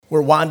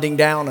We're winding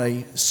down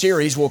a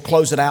series. We'll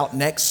close it out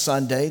next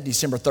Sunday,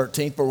 December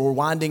 13th, but we're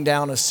winding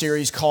down a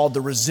series called The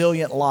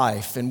Resilient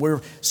Life. And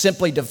we're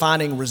simply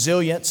defining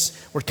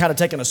resilience. We're kind of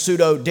taking a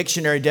pseudo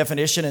dictionary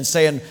definition and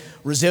saying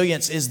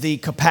resilience is the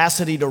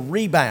capacity to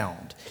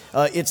rebound.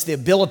 It's the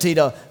ability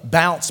to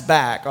bounce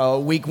back.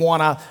 Week one,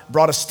 I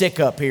brought a stick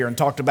up here and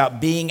talked about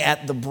being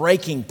at the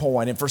breaking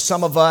point. And for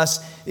some of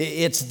us,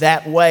 it's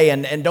that way.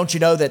 And don't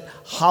you know that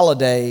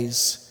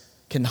holidays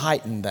can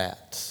heighten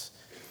that?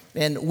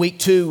 In week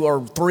 2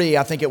 or 3,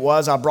 I think it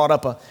was, I brought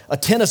up a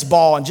tennis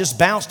ball and just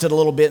bounced it a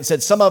little bit and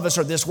said, some of us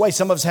are this way.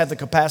 Some of us have the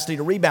capacity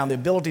to rebound, the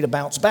ability to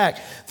bounce back.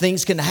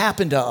 Things can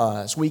happen to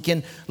us. We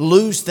can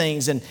lose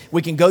things and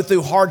we can go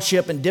through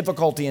hardship and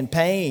difficulty and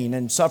pain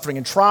and suffering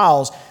and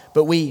trials,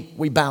 but we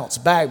bounce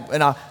back.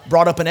 And I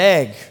brought up an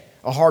egg,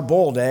 a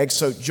hard-boiled egg,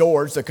 so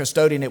George, the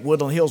custodian at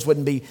Woodland Hills,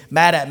 wouldn't be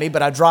mad at me,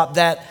 but I dropped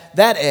that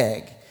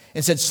egg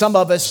and said, some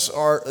of us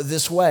are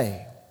this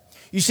way.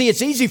 You see,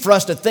 it's easy for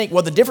us to think,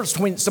 well, the difference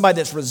between somebody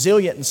that's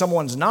resilient and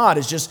someone's not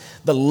is just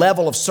the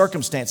level of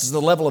circumstances,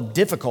 the level of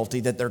difficulty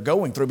that they're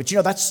going through. But you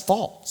know, that's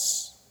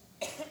false.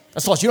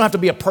 That's false. You don't have to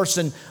be a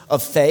person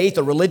of faith,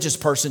 a religious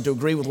person, to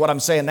agree with what I'm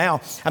saying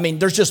now. I mean,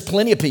 there's just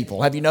plenty of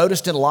people. Have you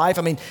noticed in life?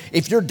 I mean,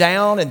 if you're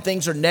down and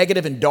things are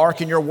negative and dark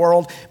in your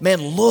world,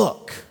 man,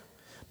 look.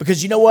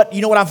 Because you know what?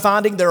 You know what I'm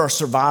finding? There are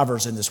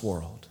survivors in this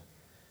world.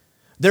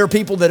 There are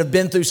people that have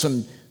been through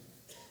some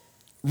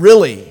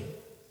really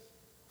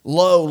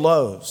low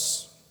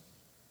lows,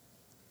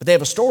 but they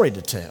have a story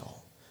to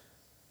tell.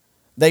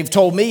 They've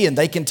told me, and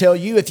they can tell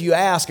you if you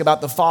ask,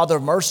 about the Father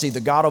of mercy, the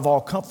God of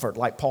all comfort,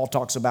 like Paul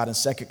talks about in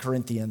 2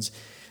 Corinthians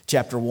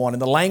chapter 1.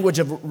 And the language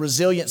of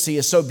resiliency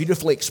is so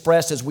beautifully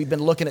expressed as we've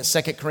been looking at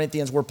 2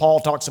 Corinthians, where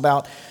Paul talks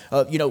about,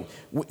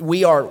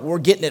 we're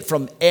getting it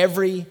from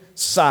every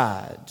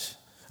side.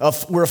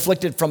 We're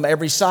afflicted from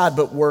every side,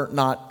 but we're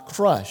not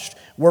crushed.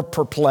 We're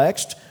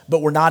perplexed,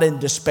 but we're not in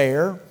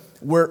despair.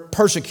 We're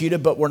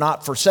persecuted, but we're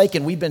not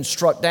forsaken. We've been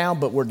struck down,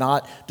 but we're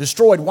not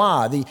destroyed.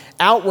 Why? The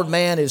outward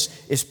man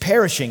is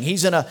perishing.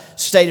 He's in a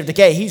state of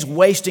decay. He's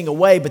wasting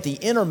away, but the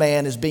inner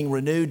man is being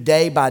renewed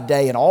day by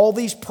day. And all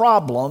these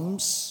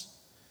problems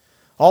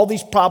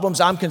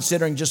I'm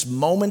considering just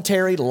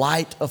momentary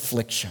light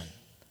affliction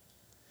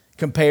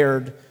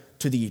compared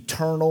to the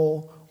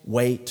eternal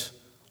weight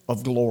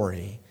of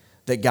glory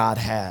that God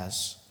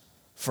has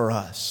for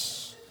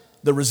us.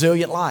 The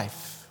resilient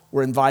life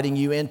we're inviting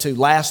you into.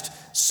 Last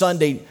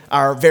Sunday,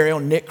 our very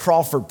own Nick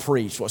Crawford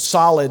preached a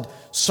solid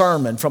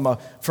sermon from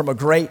a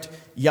great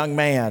young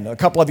man. A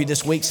couple of you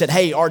this week said,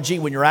 hey, RG,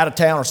 when you're out of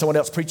town or someone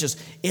else preaches,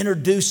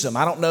 introduce them.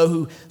 I don't know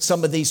who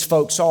some of these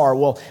folks are.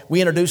 Well, we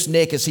introduced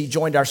Nick as he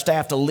joined our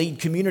staff to lead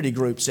community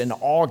groups in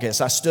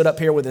August. I stood up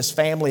here with his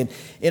family and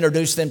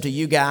introduced them to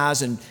you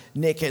guys, and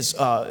Nick is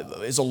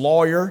a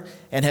lawyer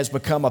and has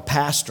become a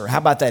pastor. How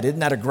about that? Isn't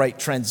that a great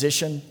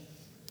transition?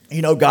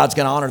 You know God's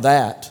going to honor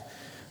that.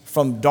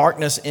 From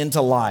darkness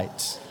into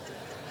light.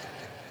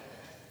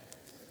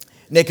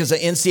 Nick is an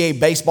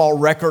NCAA baseball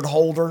record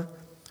holder,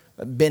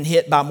 been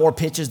hit by more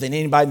pitches than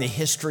anybody in the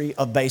history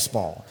of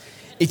baseball.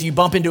 If you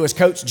bump into his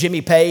coach, Jimmy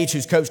Page,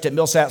 who's coached at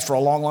Millsaps for a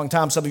long, long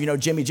time, some of you know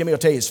Jimmy. Jimmy will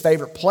tell you his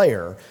favorite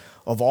player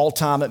of all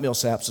time at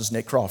Millsaps is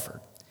Nick Crawford.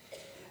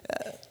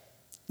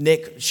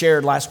 Nick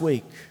shared last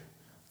week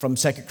from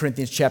 2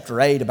 Corinthians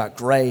chapter 8 about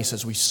grace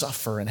as we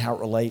suffer and how it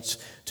relates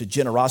to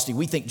generosity.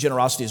 We think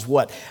generosity is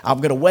what? I'm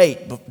going to wait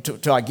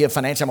till I give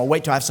financially. I'm going to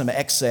wait till I have some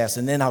excess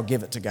and then I'll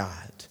give it to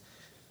God.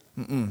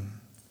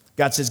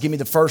 God says, give me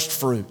the first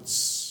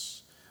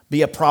fruits.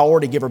 Be a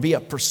priority giver. Be a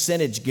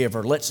percentage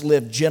giver. Let's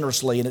live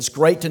generously. And it's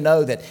great to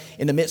know that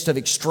in the midst of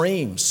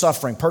extreme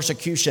suffering,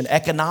 persecution,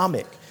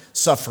 economic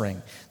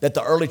suffering, that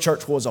the early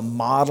church was a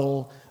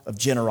model of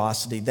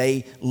generosity.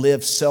 They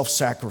lived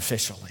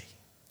self-sacrificially.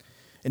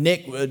 And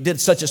Nick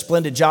did such a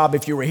splendid job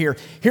if you were here.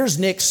 Here's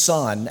Nick's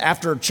son.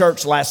 After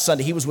church last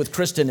Sunday, he was with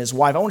Kristen, his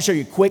wife. I want to show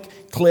you a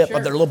quick clip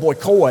of their little boy,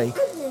 Coy.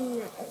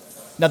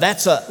 Now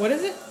that's a... What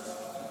is it?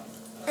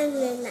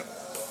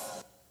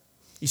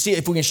 You see,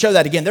 if we can show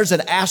that again, there's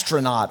an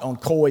astronaut on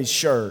Coy's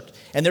shirt,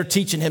 and they're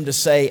teaching him to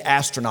say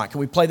astronaut. Can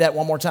we play that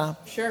one more time?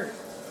 Sure.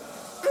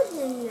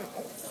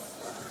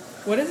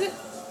 What is it?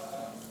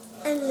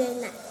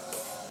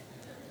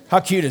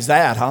 How cute is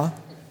that, huh?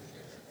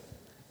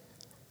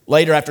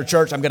 Later after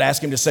church, I'm going to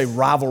ask him to say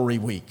rivalry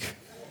week.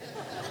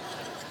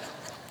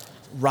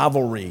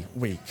 Rivalry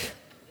week.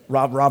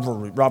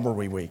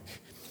 Rivalry week.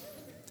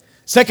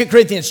 2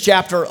 Corinthians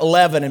chapter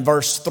 11 and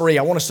verse 3.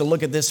 I want us to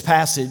look at this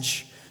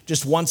passage,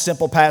 just one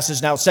simple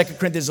passage. Now, 2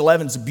 Corinthians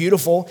 11 is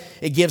beautiful.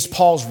 It gives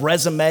Paul's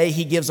resume.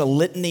 He gives a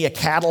litany, a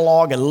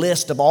catalog, a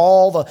list of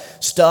all the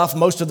stuff,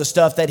 most of the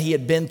stuff that he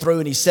had been through.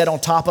 And he said on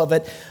top of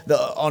it,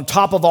 on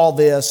top of all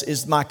this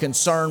is my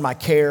concern, my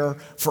care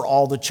for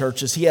all the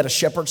churches. He had a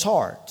shepherd's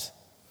heart.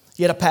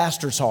 He had a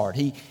pastor's heart.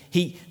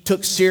 He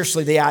took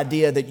seriously the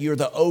idea that you're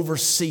the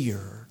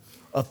overseer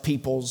of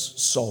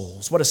people's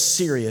souls. What a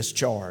serious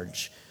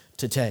charge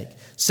to take.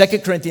 2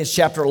 Corinthians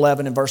chapter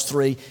 11 and verse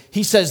 3,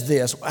 he says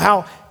this,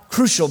 how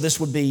crucial this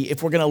would be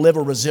if we're going to live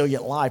a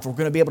resilient life. We're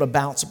going to be able to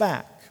bounce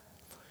back.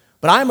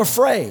 But I am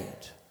afraid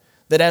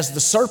that as the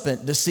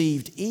serpent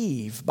deceived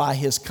Eve by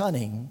his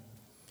cunning,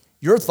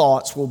 your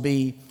thoughts will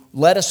be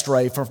led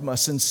astray from a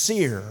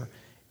sincere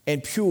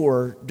and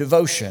pure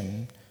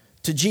devotion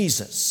to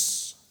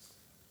Jesus.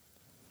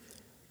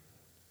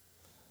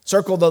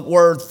 Circle the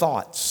word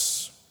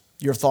thoughts,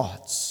 your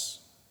thoughts.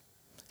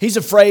 He's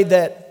afraid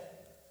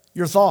that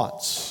your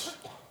thoughts,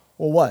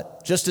 well,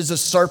 what? Just as a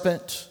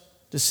serpent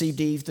deceived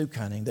Eve through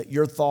cunning, that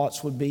your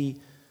thoughts would be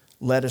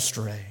led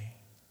astray.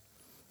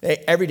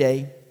 Every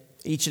day,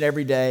 each and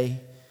every day,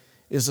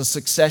 is a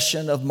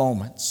succession of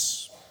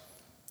moments,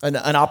 an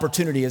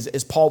opportunity,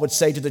 as Paul would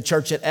say to the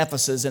church at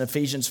Ephesus in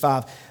Ephesians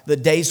 5, the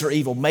days are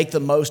evil. Make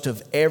the most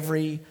of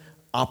every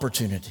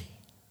opportunity.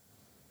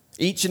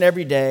 Each and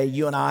every day,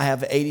 you and I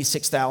have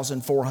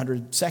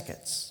 86,400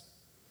 seconds.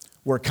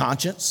 We're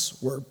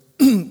conscious,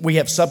 we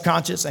have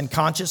subconscious and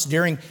conscious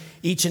during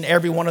each and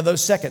every one of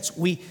those seconds.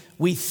 We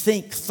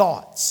think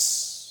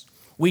thoughts.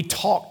 We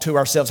talk to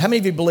ourselves. How many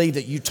of you believe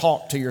that you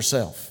talk to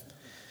yourself?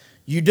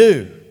 You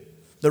do.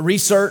 The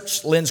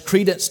research lends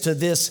credence to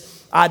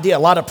this idea. A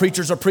lot of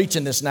preachers are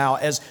preaching this now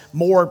as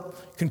more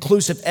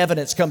conclusive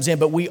evidence comes in,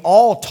 but we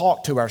all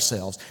talk to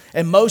ourselves.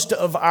 And most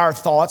of our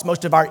thoughts,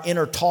 most of our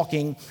inner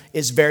talking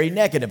is very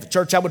negative.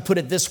 Church, I would put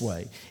it this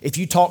way. If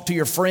you talk to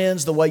your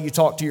friends the way you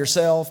talk to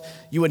yourself,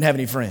 you wouldn't have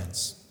any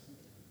friends.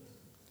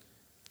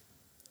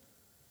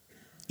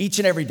 Each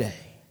and every day,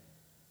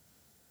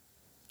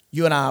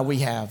 you and I, we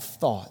have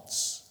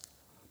thoughts.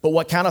 But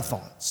what kind of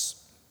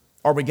thoughts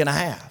are we going to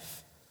have?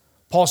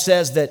 Paul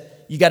says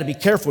that you got to be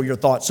careful of your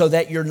thoughts so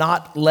that you're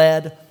not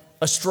led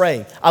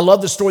astray. I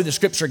love the story the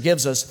scripture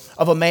gives us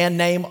of a man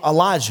named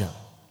Elijah.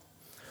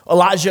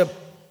 Elijah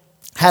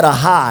had a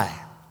high,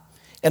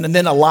 and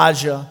then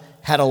Elijah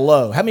had a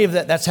low. How many of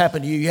that's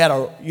happened to you? You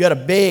had a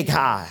big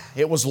high.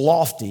 It was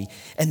lofty.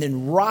 And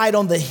then right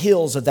on the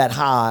hills of that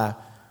high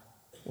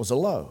was a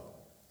low.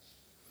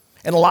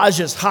 And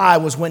Elijah's high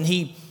was when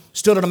he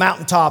stood on a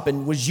mountaintop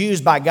and was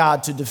used by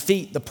God to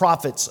defeat the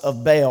prophets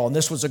of Baal. And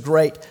this was a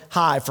great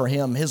high for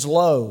him. His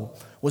low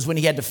was when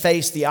he had to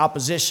face the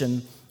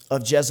opposition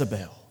of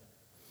Jezebel.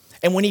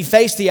 And when he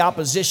faced the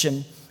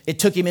opposition, it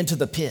took him into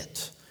the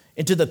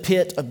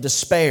pit of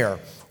despair.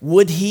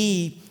 Would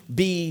he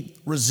be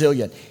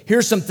resilient?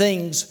 Here's some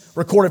things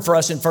recorded for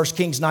us in 1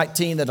 Kings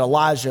 19 that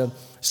Elijah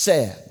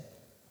said.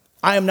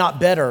 I am not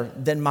better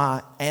than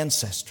my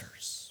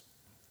ancestors.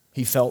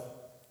 He felt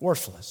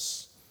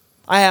worthless.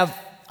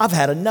 I've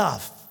had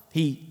enough.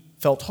 He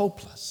felt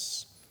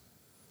hopeless.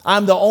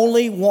 I'm the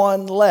only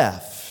one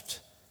left.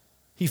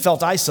 He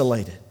felt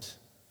isolated.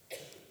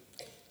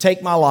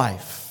 Take my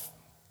life.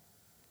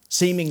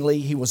 Seemingly,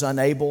 he was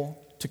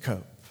unable to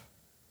cope.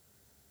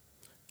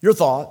 Your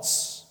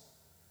thoughts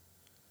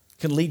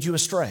can lead you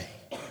astray.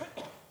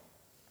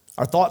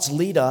 Our thoughts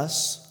lead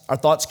us. Our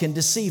thoughts can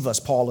deceive us,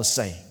 Paul is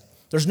saying.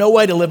 There's no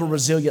way to live a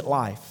resilient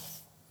life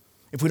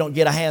if we don't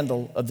get a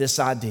handle of this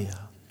idea.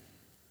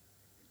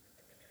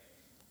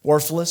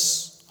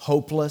 Worthless,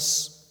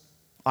 hopeless,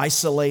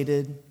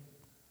 isolated,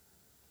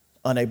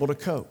 unable to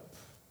cope.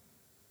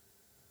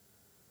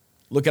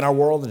 Look at our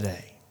world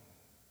today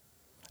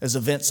as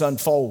events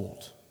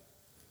unfold.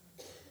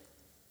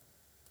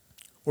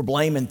 We're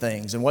blaming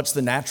things, and what's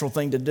the natural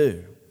thing to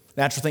do?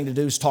 Natural thing to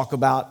do is talk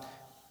about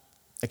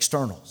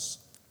externals,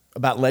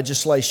 about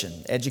legislation,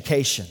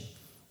 education,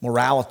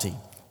 morality,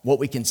 what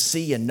we can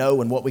see and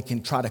know and what we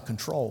can try to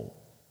control.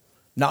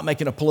 Not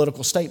making a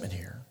political statement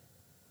here.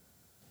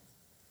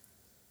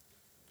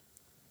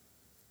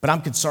 But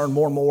I'm concerned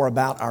more and more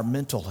about our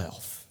mental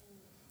health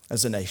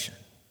as a nation.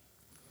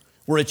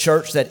 We're a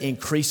church that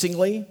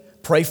increasingly,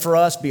 pray for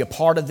us, be a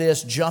part of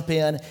this, jump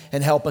in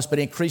and help us, but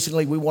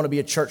increasingly we want to be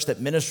a church that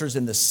ministers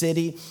in the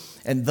city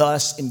and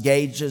thus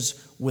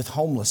engages with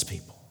homeless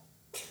people.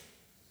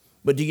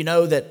 But do you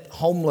know that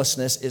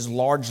homelessness is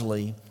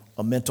largely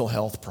a mental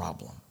health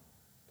problem?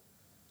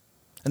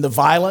 And the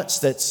violence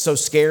that's so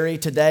scary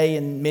today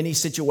in many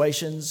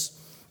situations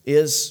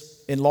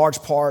is in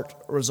large part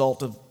a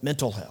result of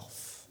mental health.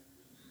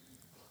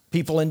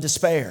 People in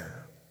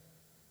despair,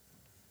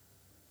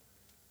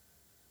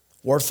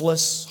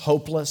 worthless,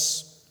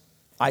 hopeless,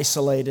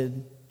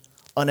 isolated,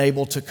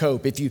 unable to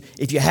cope. If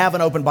you have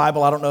an open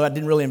Bible, I don't know, I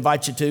didn't really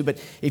invite you to,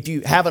 but if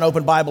you have an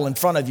open Bible in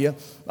front of you,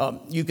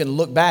 you can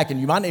look back,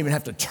 and you might not even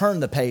have to turn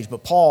the page,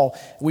 but Paul,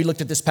 we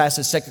looked at this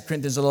passage, 2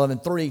 Corinthians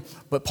 11:3,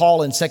 but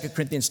Paul in 2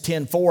 Corinthians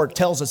 10:4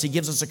 tells us, he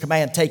gives us a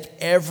command, take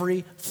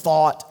every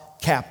thought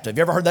captive.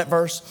 You ever heard that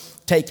verse?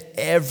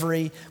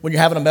 When you're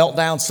having a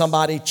meltdown,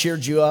 somebody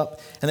cheered you up,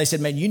 and they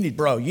said, man, you need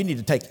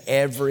to take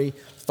every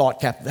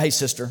thought captive. Hey,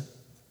 sister,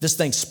 this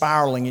thing's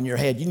spiraling in your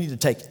head. You need to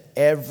take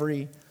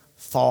every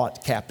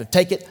thought captive.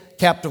 Take it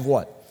captive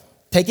what?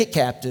 Take it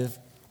captive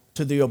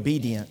to the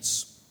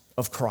obedience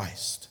of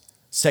Christ.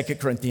 2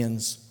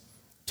 Corinthians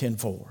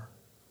 10:4.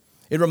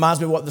 It reminds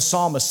me of what the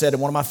psalmist said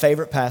in one of my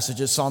favorite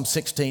passages, Psalm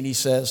 16. He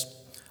says,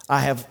 I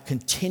have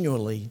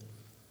continually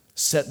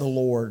set the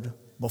Lord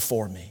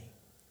before me.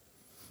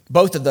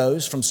 Both of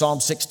those, from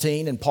Psalm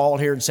 16 and Paul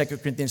here in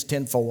 2 Corinthians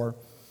 10:4,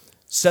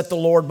 set the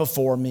Lord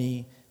before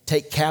me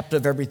take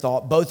captive every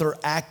thought. Both are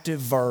active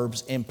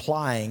verbs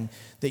implying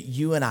that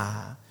you and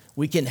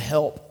we can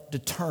help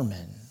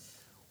determine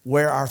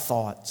where our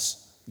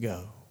thoughts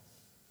go.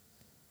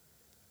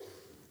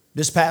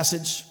 This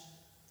passage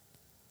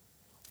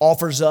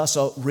offers us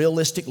a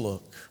realistic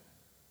look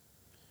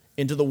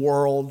into the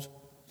world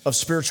of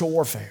spiritual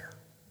warfare.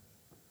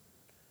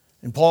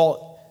 And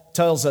Paul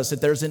tells us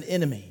that there's an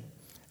enemy,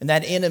 and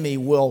that enemy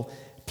will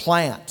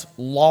plant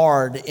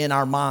lard in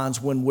our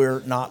minds when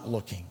we're not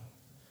looking.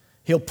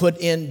 He'll put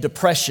in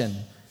depression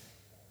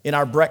in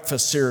our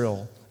breakfast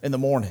cereal in the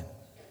morning.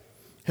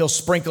 He'll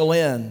sprinkle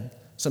in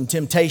some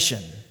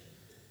temptation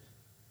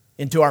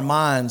into our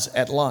minds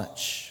at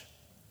lunch.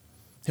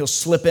 He'll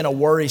slip in a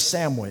worry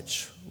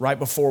sandwich right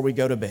before we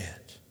go to bed.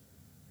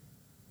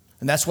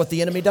 And that's what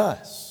the enemy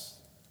does.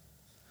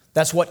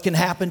 That's what can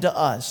happen to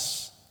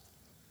us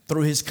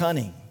through his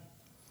cunning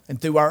and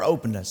through our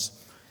openness.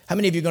 How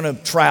many of you are going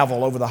to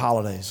travel over the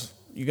holidays?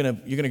 You're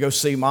going to go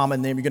see mom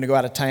and them. You're going to go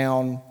out of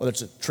town, whether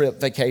it's a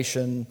trip,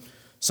 vacation,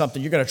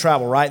 something. You're going to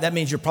travel, right? That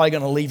means you're probably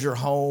going to leave your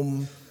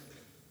home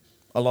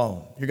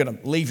alone. You're going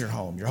to leave your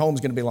home. Your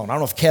home's going to be alone. I don't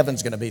know if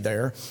Kevin's going to be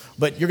there,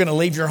 but you're going to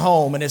leave your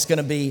home and it's going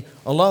to be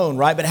alone,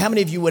 right? But how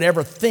many of you would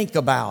ever think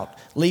about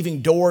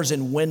leaving doors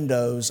and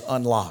windows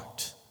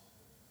unlocked?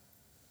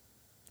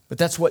 But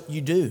that's what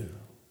you do.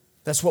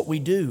 That's what we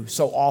do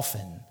so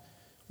often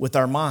with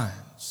our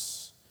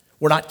minds.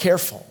 We're not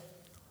careful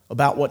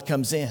about what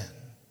comes in.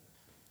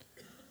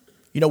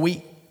 You know,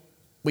 we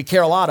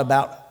care a lot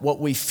about what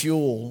we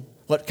fuel,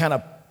 what kind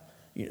of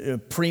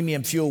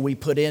premium fuel we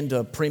put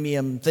into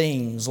premium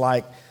things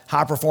like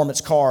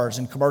high-performance cars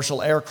and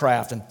commercial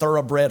aircraft and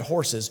thoroughbred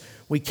horses.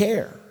 We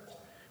care.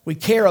 We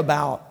care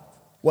about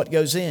what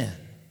goes in.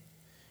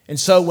 And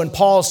so when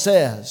Paul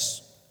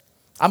says,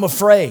 I'm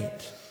afraid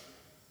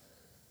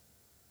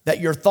that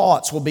your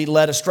thoughts will be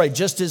led astray,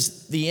 just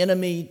as the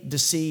enemy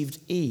deceived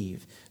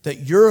Eve,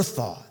 that your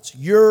thoughts,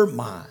 your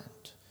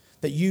mind,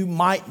 that you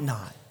might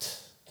not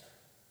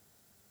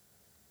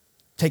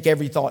take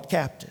every thought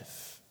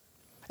captive.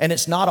 And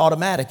it's not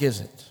automatic, is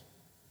it?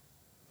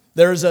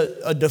 There's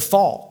a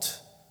default,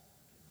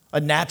 a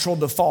natural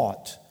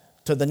default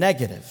to the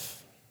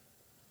negative.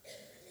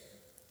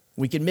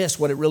 We can miss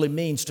what it really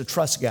means to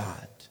trust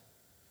God.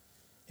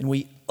 And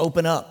we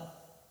open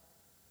up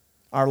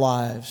our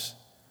lives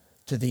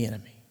to the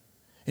enemy.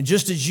 And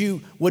just as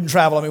you wouldn't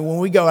travel, I mean, when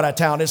we go out of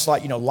town, it's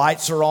like,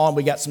 lights are on.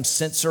 We got some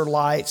sensor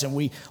lights and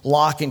we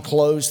lock and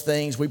close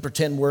things. We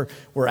pretend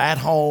we're at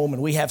home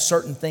and we have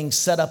certain things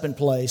set up in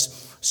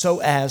place so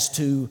as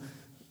to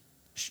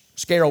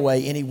scare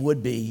away any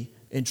would-be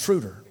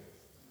intruder.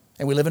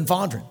 And we live in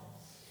Fondren.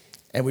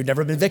 And we've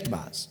never been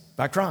victimized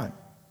by crime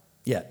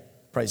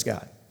yet. Praise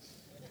God.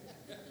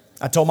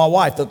 I told my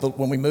wife that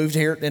when we moved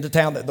here into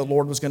town that the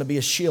Lord was going to be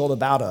a shield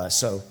about us.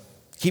 So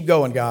keep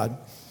going, God.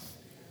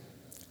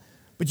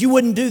 But you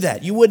wouldn't do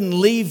that. You wouldn't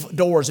leave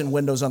doors and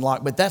windows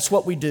unlocked. But that's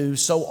what we do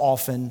so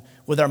often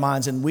with our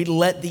minds. And we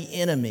let the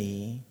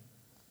enemy,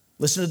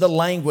 listen to the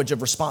language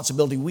of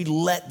responsibility, we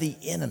let the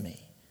enemy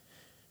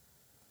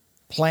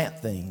plant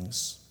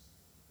things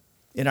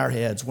in our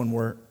heads when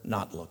we're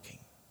not looking.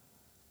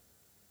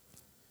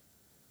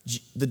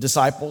 The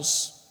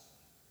disciples,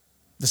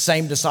 the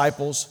same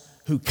disciples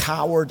who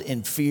cowered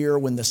in fear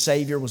when the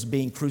Savior was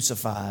being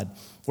crucified,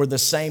 were the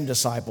same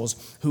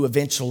disciples who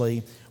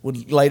eventually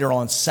would later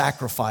on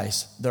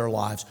sacrifice their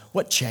lives.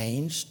 What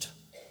changed?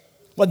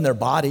 It wasn't their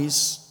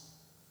bodies,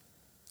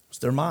 it was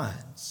their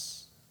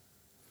minds.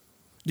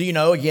 Do you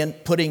know, again,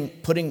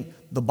 putting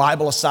the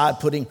Bible aside,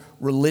 putting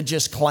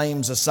religious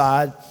claims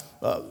aside,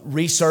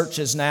 research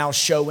is now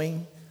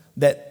showing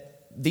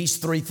that these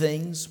three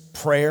things,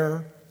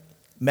 prayer,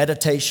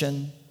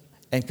 meditation,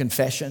 and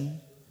confession,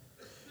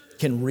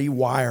 can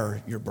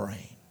rewire your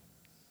brain.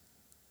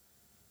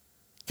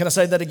 Can I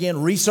say that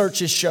again?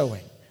 Research is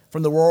showing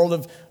from the world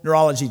of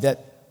neurology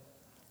that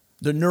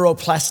the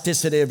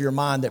neuroplasticity of your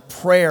mind, that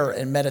prayer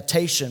and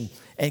meditation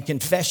and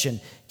confession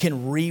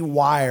can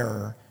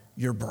rewire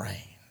your brain.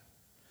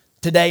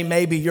 Today,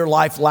 maybe your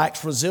life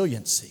lacks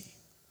resiliency.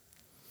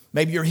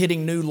 Maybe you're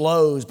hitting new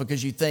lows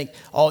because you think,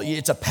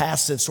 it's a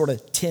passive, sort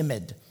of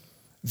timid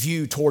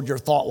view toward your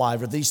thought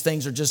life, or these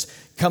things are just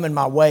coming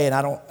my way and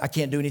I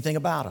can't do anything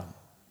about them.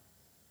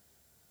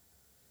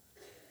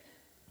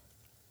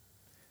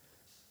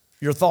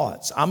 Your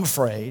thoughts. I'm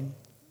afraid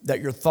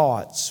that your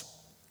thoughts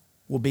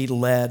will be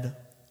led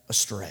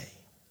astray.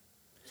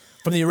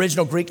 From the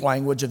original Greek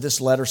language of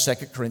this letter,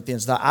 2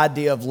 Corinthians, the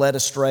idea of led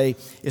astray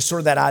is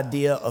sort of that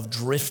idea of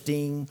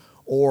drifting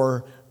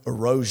or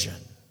erosion.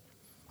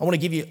 I want to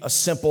give you a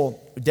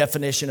simple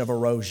definition of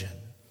erosion.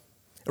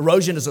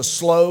 Erosion is a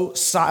slow,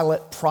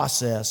 silent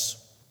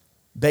process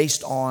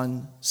based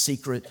on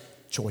secret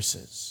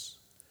choices.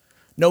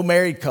 No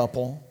married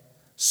couple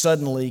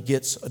suddenly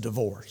gets a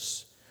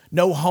divorce.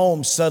 No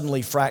home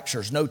suddenly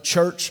fractures. No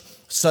church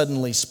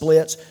suddenly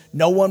splits.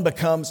 No one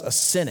becomes a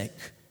cynic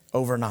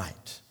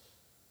overnight.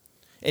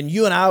 And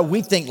you and I,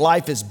 we think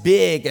life is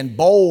big and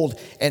bold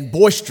and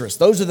boisterous.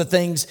 Those are the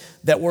things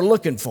that we're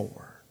looking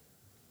for.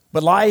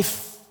 But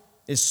life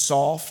is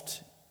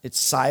soft, it's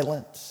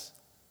silent,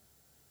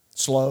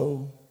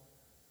 slow,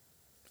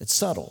 it's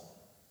subtle.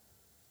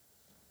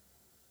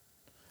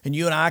 And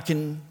you and I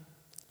can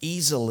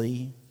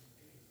easily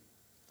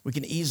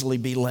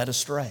be led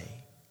astray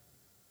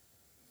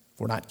if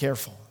we're not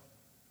careful.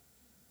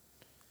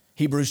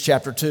 Hebrews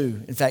chapter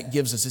 2, in fact,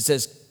 gives us, it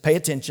says, pay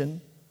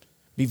attention,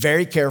 be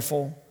very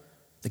careful.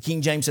 The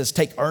King James says,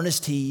 take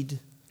earnest heed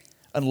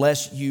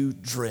unless you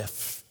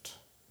drift.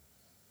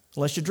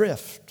 Unless you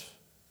drift.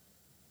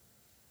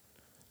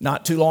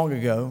 Not too long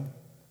ago,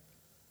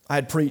 I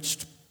had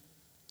preached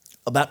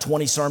about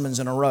 20 sermons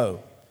in a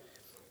row.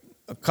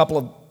 A couple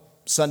of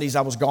Sundays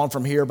I was gone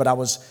from here, but I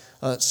was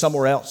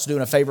somewhere else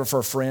doing a favor for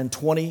a friend.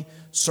 20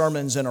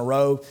 sermons in a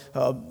row.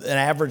 An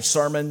average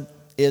sermon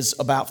is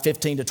about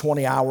 15 to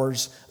 20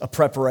 hours of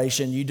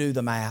preparation. You do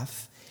the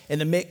math. In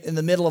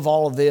the middle of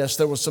all of this,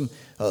 there was some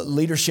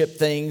leadership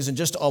things and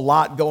just a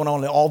lot going on,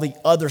 and all the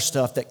other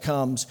stuff that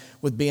comes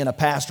with being a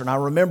pastor. And I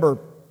remember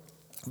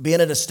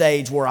being at a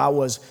stage where I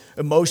was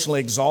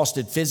emotionally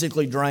exhausted,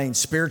 physically drained,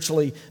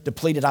 spiritually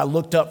depleted. I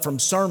looked up from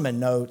sermon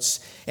notes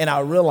and I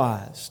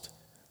realized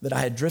that I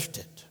had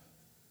drifted.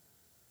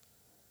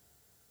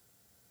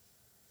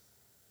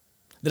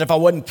 That if I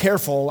wasn't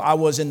careful, I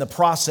was in the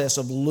process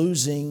of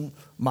losing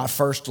my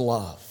first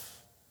love.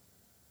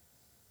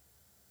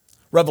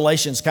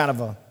 Revelation's kind of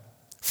a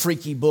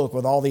freaky book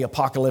with all the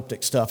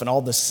apocalyptic stuff and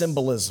all the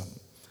symbolism,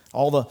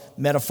 all the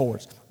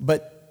metaphors.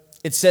 But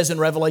it says in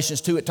Revelations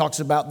 2, it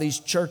talks about these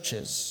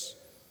churches.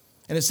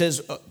 And it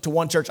says to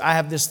one church, I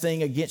have this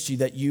thing against you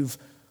that you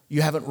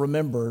haven't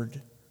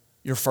remembered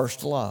your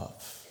first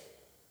love.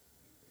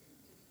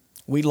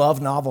 We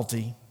love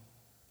novelty.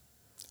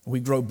 We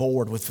grow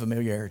bored with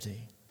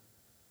familiarity.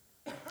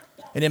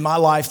 And in my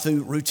life,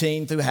 through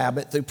routine, through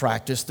habit, through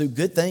practice, through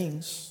good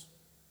things,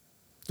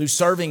 through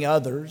serving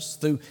others,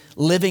 through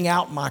living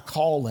out my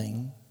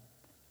calling,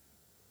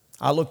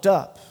 I looked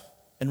up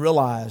and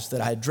realized that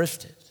I had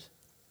drifted,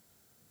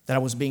 that I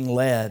was being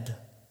led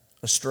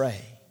astray.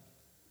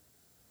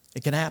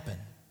 It can happen.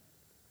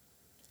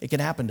 It can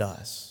happen to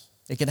us.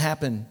 It can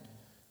happen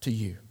to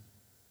you.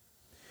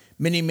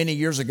 Many, many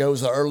years ago, it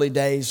was the early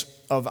days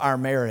of our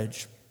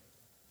marriage,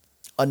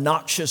 a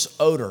noxious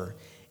odor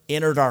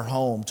entered our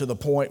home to the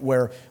point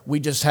where we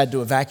just had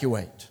to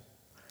evacuate.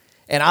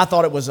 And I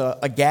thought it was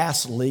a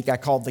gas leak. I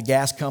called the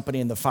gas company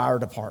and the fire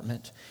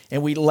department.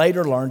 And we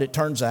later learned, it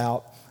turns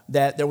out,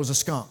 that there was a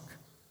skunk.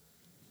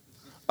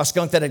 A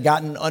skunk that had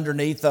gotten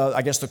underneath,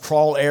 the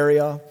crawl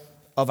area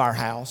of our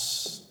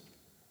house.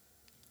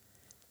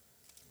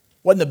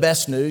 Wasn't the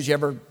best news. You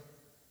ever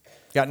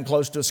gotten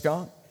close to a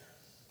skunk?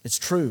 It's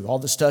true. All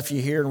the stuff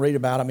you hear and read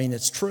about,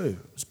 it's true.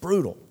 It's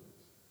brutal.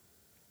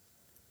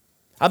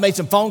 I made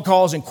some phone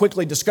calls and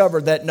quickly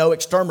discovered that no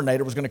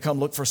exterminator was going to come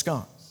look for a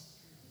skunk.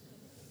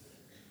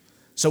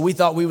 So we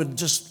thought we would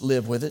just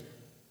live with it.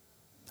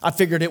 I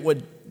figured it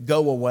would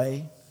go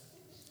away.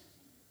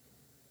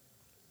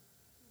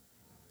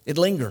 It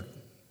lingered.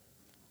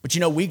 But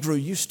we grew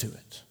used to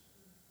it.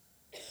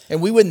 And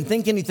we wouldn't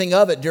think anything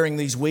of it during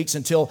these weeks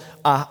until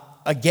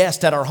a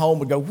guest at our home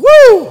would go,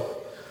 "Woo!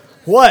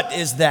 What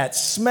is that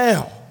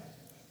smell?"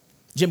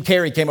 Jim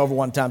Carrey came over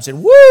one time and said,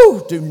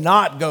 "Woo! Do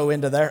not go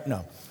into there."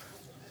 No.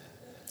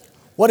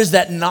 What is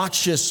that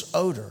noxious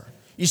odor?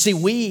 You see,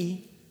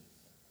 we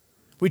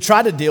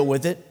tried to deal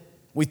with it.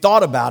 We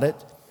thought about it.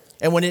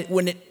 And when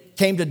it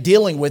came to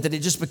dealing with it, it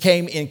just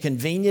became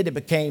inconvenient. It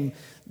became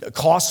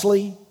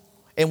costly.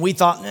 And we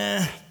thought,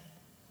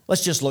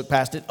 let's just look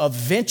past it.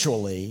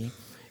 Eventually,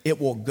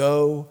 it will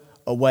go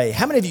away.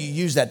 How many of you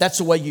use that? That's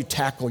the way you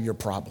tackle your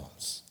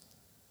problems.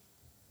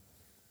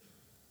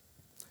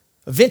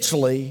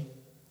 Eventually,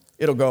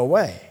 it'll go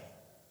away.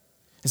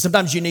 And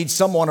sometimes you need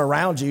someone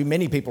around you,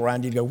 many people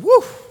around you, to go,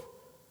 "Whew,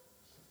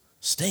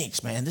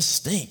 stinks, man, this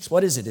stinks.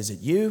 What is it? Is it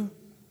you?"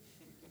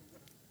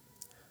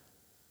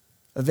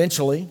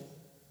 Eventually,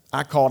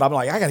 I called. I'm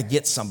like, I got to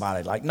get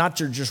somebody, like not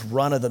your just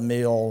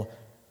run-of-the-mill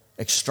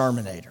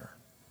exterminator.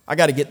 I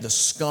got to get the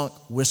skunk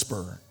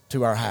whisperer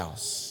to our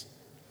house.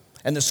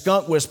 And the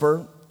skunk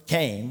whisperer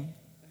came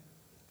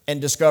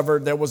and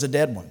discovered there was a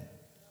dead one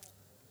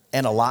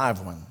and a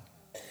live one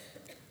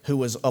who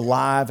was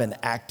alive and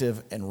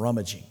active and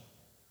rummaging.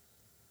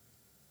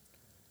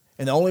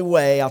 And the only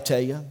way, I'll tell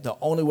you, the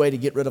only way to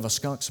get rid of a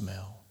skunk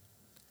smell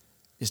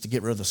is to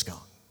get rid of the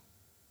skunk.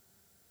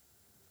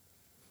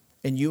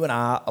 And you and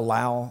I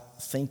allow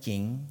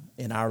thinking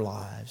in our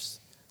lives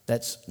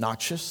that's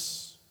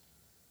noxious.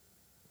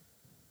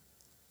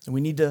 And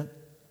we need to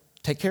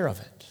take care of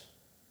it.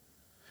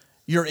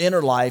 Your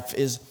inner life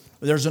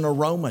there's an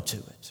aroma to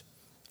it.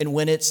 And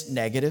when it's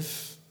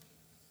negative,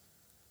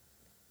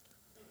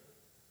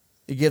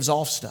 it gives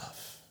off stuff.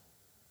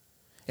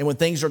 And when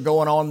things are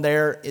going on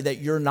there that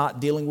you're not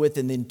dealing with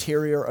in the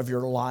interior of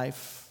your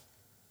life,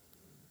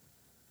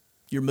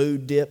 your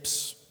mood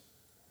dips,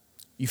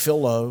 you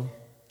feel low,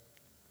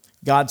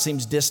 God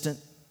seems distant,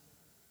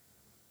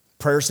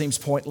 prayer seems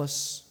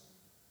pointless,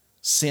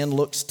 sin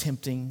looks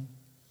tempting,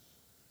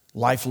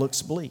 life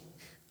looks bleak.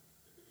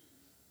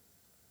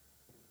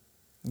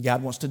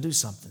 God wants to do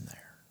something there.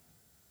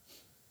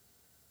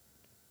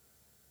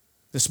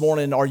 This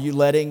morning, are you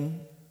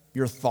letting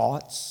your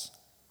thoughts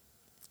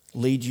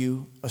lead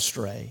you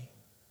astray?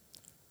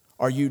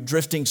 Are you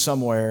drifting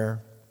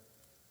somewhere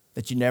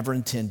that you never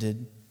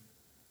intended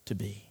to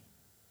be?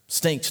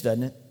 Stinks,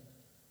 doesn't it?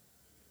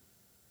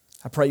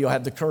 I pray you'll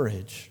have the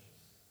courage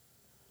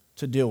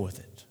to deal with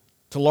it,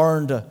 to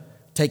learn to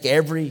take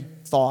every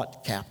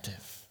thought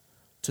captive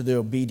to the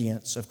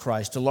obedience of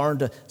Christ, to learn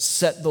to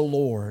set the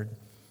Lord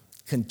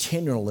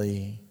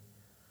continually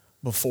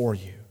before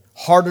you.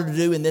 Harder to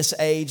do in this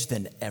age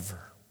than ever.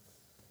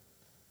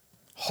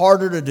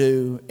 Harder to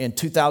do in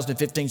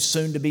 2015,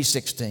 soon to be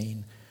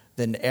 16,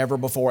 than ever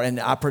before. And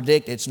I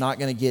predict it's not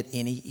going to get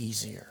any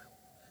easier.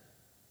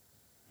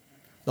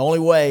 The only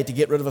way to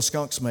get rid of a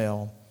skunk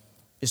smell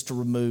is to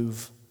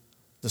remove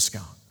the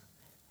skunk.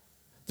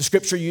 The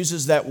scripture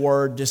uses that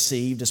word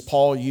deceived, as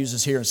Paul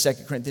uses here in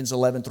 2 Corinthians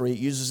 11:3. It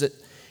uses it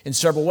in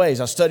several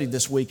ways. I studied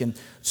this week and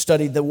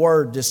studied the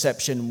word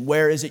deception.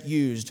 Where is it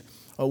used?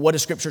 What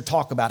does scripture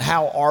talk about?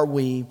 How are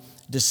we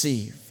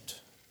deceived?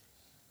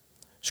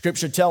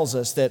 Scripture tells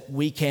us that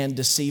we can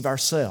deceive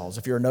ourselves.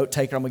 If you're a note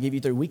taker, I'm going to give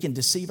you 3. We can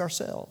deceive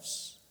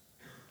ourselves.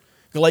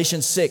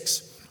 Galatians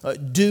 6,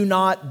 do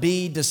not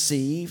be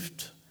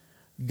deceived.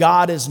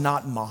 God is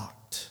not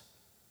mocked.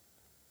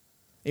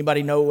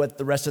 Anybody know what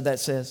the rest of that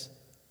says?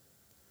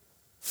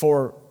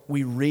 For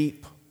we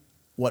reap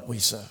what we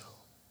sow.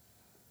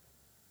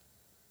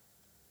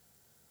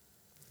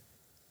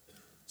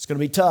 It's going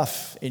to be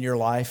tough in your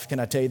life, can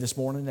I tell you this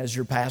morning, as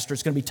your pastor,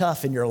 it's going to be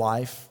tough in your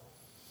life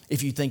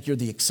if you think you're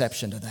the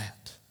exception to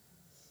that.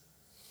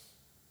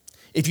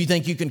 If you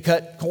think you can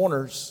cut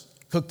corners,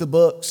 cook the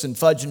books, and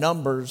fudge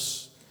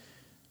numbers,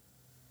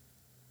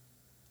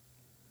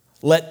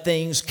 let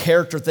things,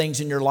 character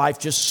things in your life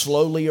just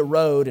slowly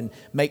erode and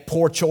make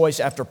poor choice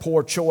after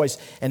poor choice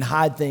and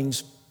hide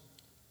things,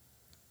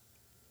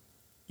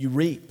 you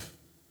reap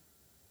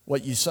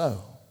what you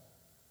sow.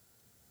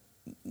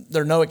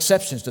 There are no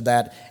exceptions to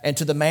that. And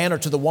to the man or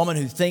to the woman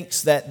who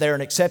thinks that they're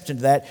an exception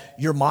to that,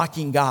 you're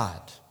mocking God.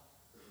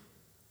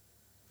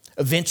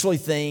 Eventually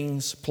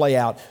things play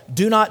out.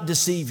 Do not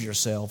deceive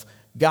yourself.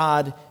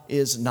 God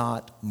is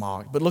not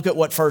mocked. But look at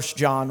what 1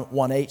 John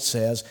 1:8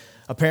 says.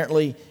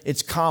 Apparently,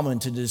 it's common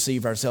to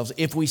deceive ourselves.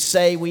 If we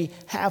say we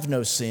have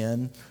no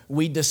sin,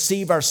 we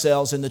deceive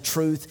ourselves and the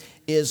truth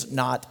is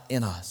not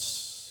in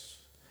us.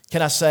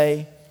 Can I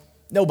say,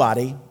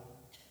 nobody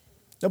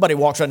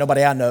walks around,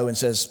 nobody I know and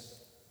says,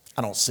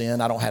 I don't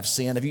sin, I don't have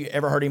sin. Have you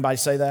ever heard anybody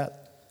say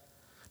that?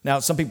 Now,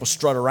 some people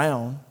strut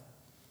around.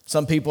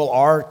 Some people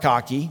are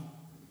cocky.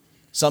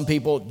 Some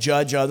people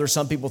judge others.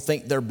 Some people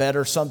think they're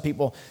better. Some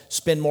people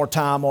spend more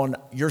time on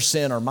your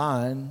sin or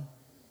mine.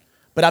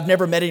 But I've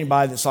never met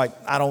anybody that's like,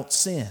 I don't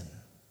sin.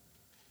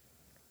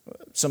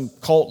 Some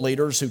cult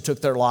leaders who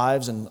took their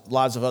lives and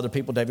lives of other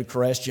people, David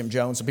Koresh, Jim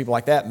Jones, some people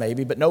like that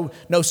maybe. But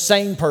no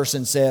sane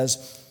person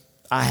says,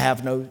 I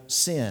have no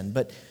sin.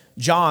 But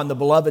John, the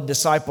beloved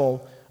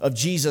disciple of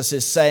Jesus,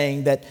 is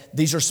saying that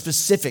these are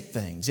specific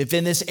things. If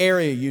in this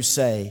area you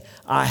say,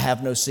 I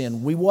have no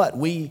sin, we what?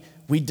 We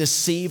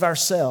deceive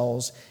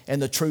ourselves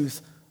and the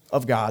truth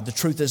of God. The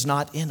truth is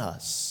not in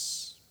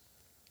us.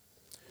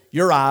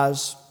 Your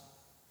eyes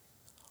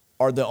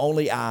are the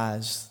only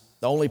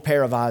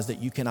pair of eyes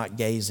that you cannot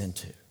gaze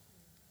into.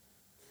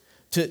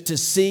 To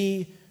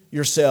see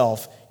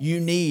yourself, we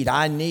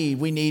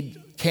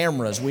need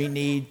cameras, we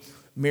need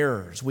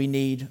mirrors, we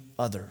need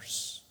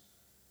others.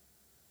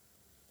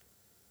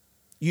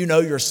 You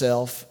know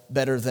yourself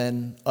better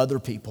than other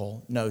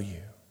people know you,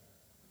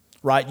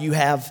 right? You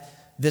have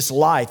this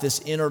life, this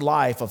inner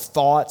life of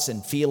thoughts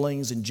and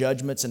feelings and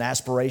judgments and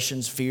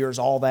aspirations, fears,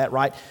 all that,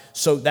 right?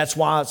 So that's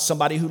why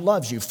somebody who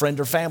loves you, friend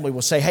or family,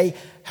 will say, hey,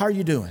 how are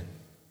you doing?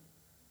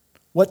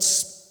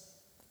 What's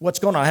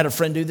going on? I had a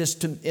friend do this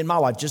in my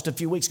life just a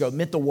few weeks ago. It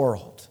meant the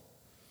world.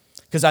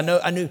 Because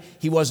I knew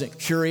he wasn't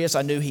curious.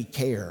 I knew he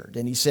cared.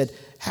 And he said,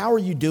 how are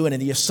you doing?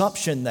 And the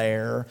assumption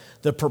there,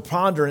 the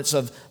preponderance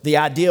of the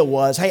idea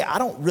was, hey, I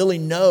don't really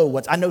know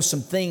I know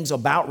some things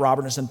about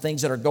Robert and some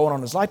things that are going on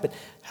in his life, but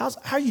how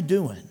are you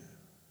doing? And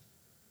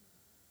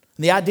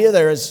the idea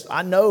there is,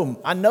 I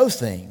know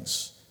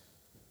things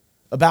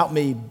about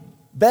me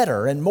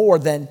better and more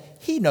than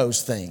he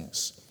knows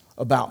things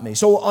about me.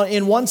 So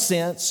in one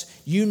sense,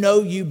 you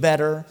know you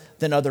better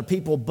than other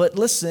people. But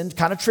listen,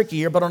 kind of tricky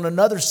here, but on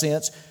another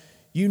sense,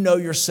 you know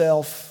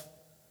yourself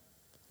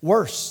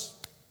worse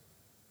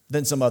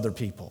than some other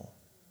people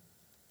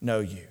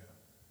know you.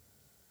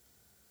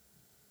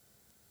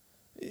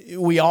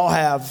 We all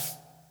have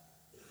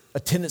a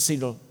tendency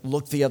to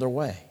look the other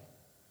way.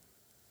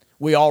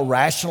 We all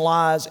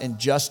rationalize and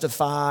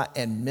justify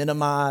and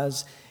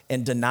minimize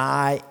and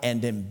deny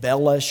and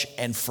embellish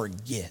and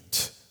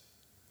forget.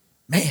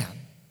 Man,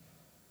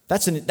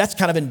 that's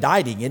kind of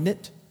indicting, isn't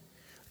it?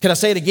 Can I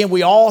say it again?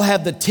 We all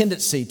have the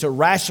tendency to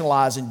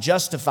rationalize and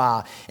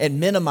justify and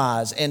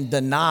minimize and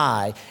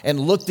deny and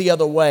look the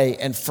other way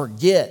and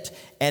forget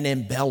and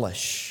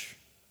embellish.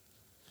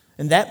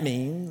 And that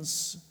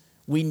means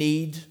we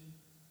need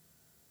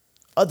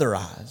other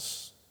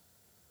eyes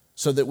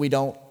so that we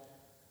don't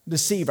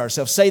deceive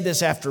ourselves. Say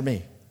this after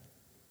me.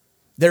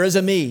 There is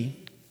a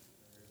me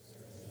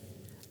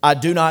I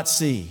do not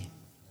see.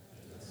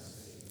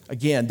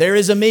 Again, there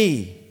is a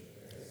me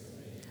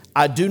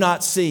I do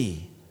not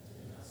see.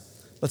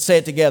 Let's say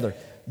it together.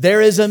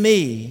 There is a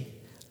me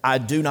I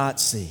do not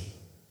see.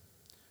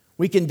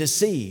 We can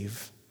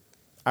deceive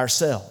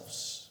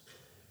ourselves.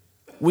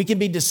 We can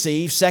be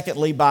deceived,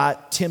 secondly, by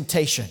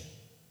temptation.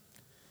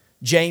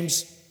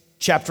 James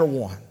chapter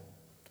 1,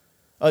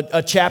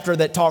 a chapter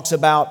that talks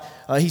about,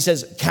 he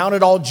says, count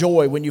it all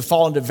joy when you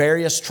fall into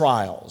various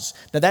trials.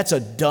 Now that's a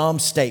dumb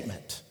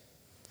statement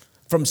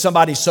from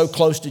somebody so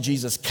close to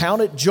Jesus.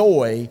 Count it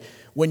joy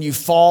when you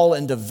fall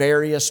into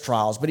various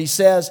trials. But he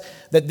says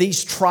that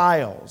these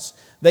trials,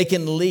 they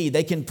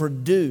can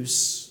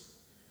produce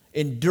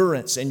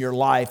endurance in your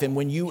life. And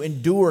when you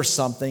endure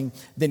something,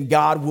 then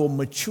God will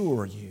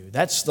mature you.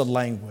 That's the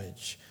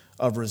language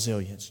of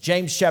resilience.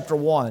 James chapter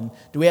 1,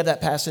 do we have that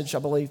passage, I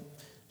believe?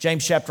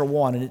 James chapter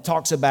 1, and it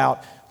talks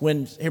about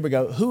here we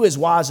go, who is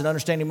wise and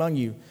understanding among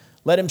you?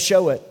 Let him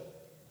show it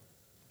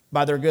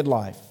by their good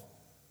life.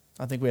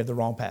 I think we have the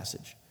wrong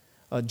passage.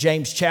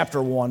 James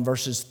chapter 1,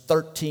 verses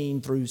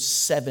 13 through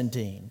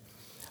 17.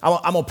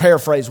 I'm going to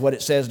paraphrase what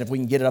it says, and if we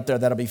can get it up there,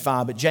 that'll be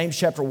fine. But James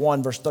chapter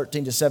 1, verse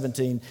 13 to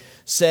 17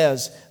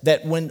 says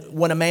that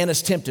when a man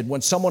is tempted, when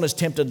someone is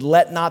tempted,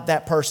 let not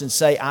that person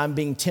say, I'm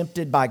being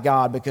tempted by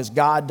God, because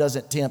God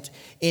doesn't tempt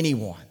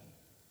anyone.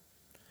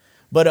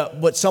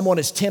 But someone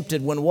is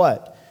tempted when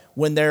what?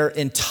 When they're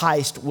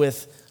enticed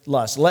with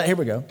lust. Here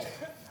we go.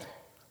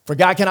 For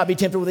God cannot be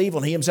tempted with evil,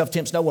 and he himself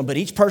tempts no one. But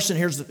each person,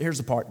 here's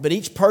the part, but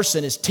each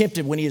person is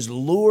tempted when he is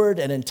lured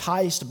and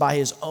enticed by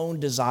his own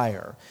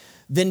desire.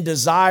 Then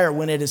desire,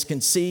 when it is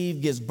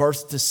conceived, gives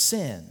birth to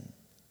sin.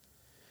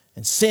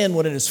 And sin,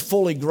 when it is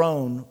fully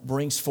grown,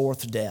 brings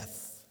forth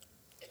death.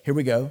 Here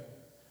we go.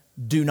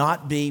 Do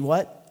not be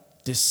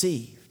what?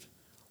 Deceived.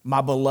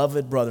 My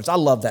beloved brothers. I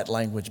love that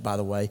language, by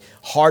the way.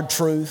 Hard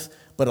truth,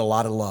 but a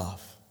lot of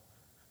love.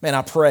 Man,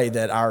 I pray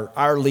that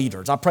our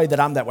leaders, I pray that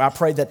I'm that way. I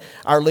pray that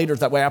our leaders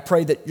that way. I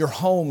pray that your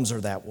homes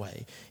are that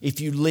way.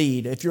 If you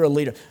lead, if you're a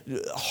leader,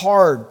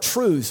 hard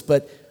truth,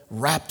 but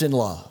wrapped in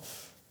love.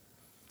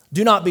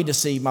 Do not be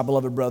deceived, my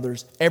beloved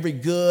brothers. Every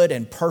good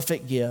and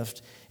perfect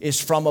gift is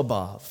from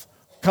above,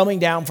 coming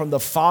down from the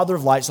Father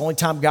of lights. The only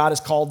time God has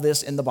called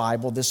this in the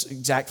Bible, this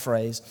exact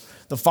phrase,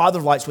 the Father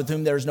of lights, with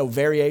whom there is no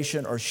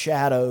variation or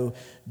shadow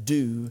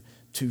due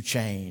to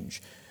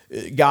change.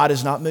 God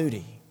is not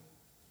moody.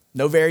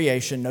 No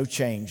variation, no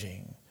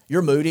changing.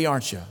 You're moody,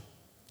 aren't you?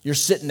 You're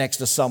sitting next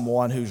to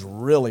someone who's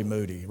really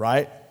moody,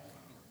 right?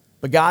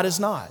 But God is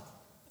not.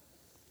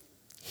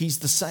 He's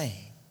the same.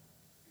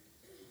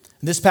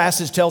 This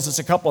passage tells us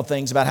a couple of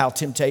things about how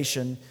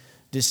temptation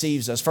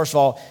deceives us. First of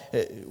all,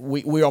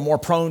 we are more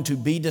prone to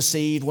be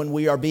deceived when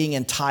we are being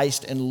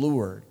enticed and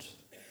lured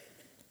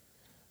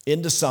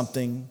into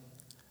something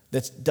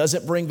that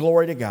doesn't bring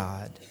glory to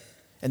God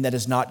and that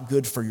is not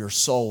good for your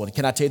soul. And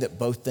can I tell you that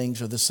both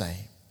things are the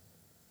same?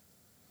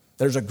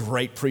 There's a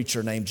great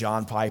preacher named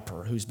John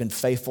Piper who's been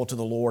faithful to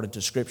the Lord and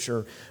to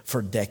Scripture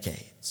for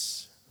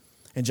decades.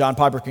 And John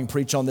Piper can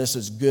preach on this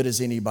as good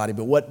as anybody,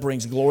 but what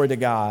brings glory to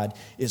God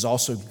is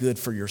also good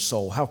for your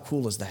soul. How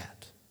cool is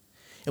that?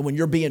 And when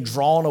you're being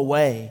drawn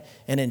away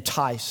and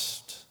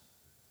enticed,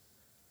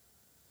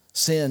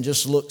 sin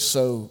just looks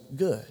so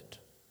good.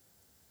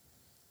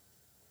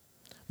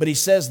 But he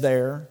says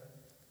there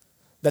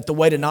that the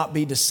way to not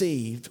be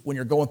deceived when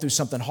you're going through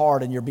something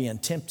hard and you're being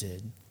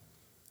tempted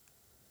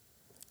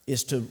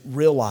is to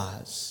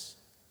realize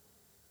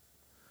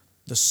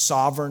the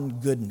sovereign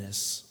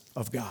goodness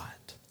of God.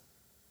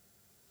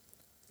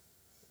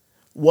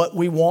 What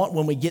we want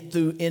when we get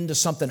into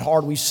something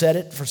hard, we've said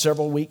it for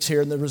several weeks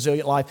here in the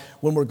Resilient Life.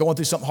 When we're going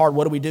through something hard,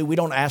 what do? We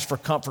don't ask for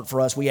comfort for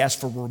us. We ask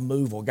for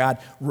removal. God,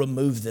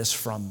 remove this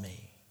from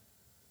me.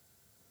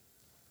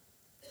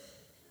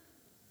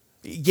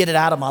 Get it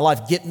out of my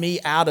life. Get me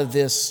out of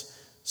this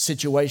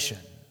situation.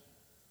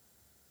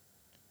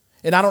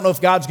 And I don't know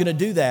if God's going to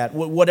do that,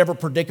 whatever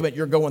predicament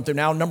you're going through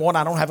now. Number one,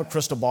 I don't have a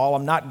crystal ball.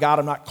 I'm not God.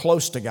 I'm not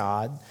close to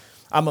God.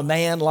 I'm a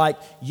man like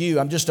you.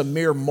 I'm just a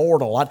mere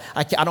mortal.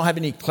 I don't have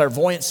any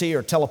clairvoyancy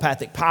or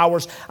telepathic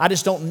powers. I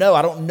just don't know.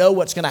 I don't know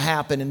what's going to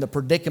happen in the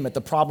predicament,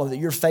 the problem that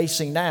you're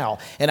facing now.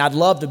 And I'd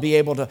love to be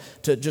able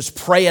to just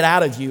pray it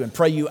out of you and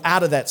pray you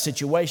out of that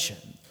situation.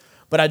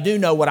 But I do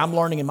know what I'm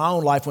learning in my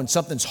own life when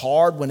something's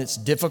hard, when it's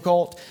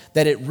difficult,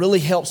 that it really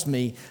helps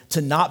me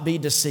to not be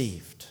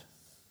deceived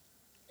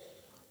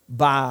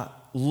by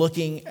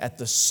looking at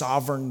the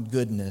sovereign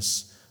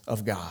goodness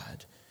of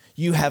God.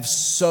 You have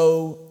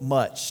so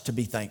much to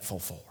be thankful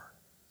for.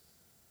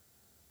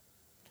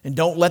 And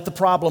don't let the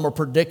problem or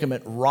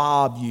predicament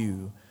rob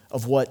you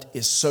of what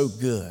is so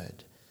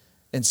good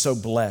and so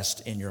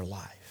blessed in your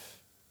life.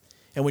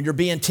 And when you're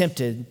being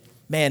tempted,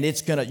 man,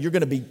 it's gonna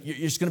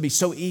be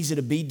so easy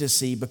to be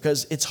deceived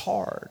because it's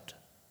hard.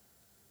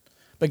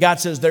 But God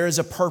says there is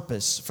a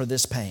purpose for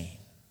this pain.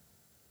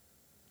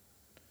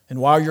 And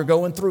while you're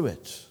going through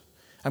it,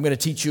 I'm going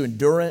to teach you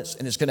endurance,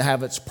 and it's going to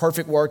have its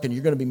perfect work, and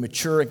you're going to be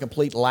mature and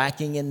complete,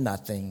 lacking in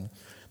nothing.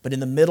 But in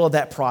the middle of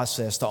that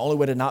process, the only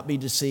way to not be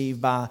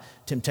deceived by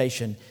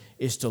temptation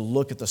is to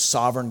look at the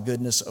sovereign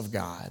goodness of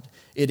God.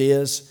 It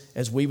is,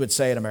 as we would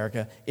say in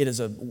America, it is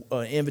an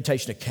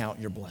invitation to count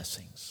your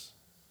blessings.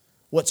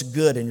 What's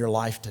good in your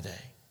life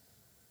today?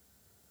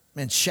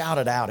 Man, shout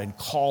it out and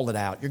call it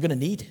out. You're going to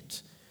need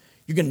it.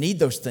 You're going to need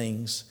those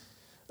things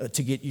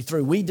to get you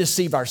through. We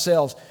deceive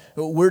ourselves.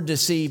 We're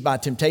deceived by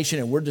temptation,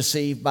 and we're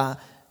deceived by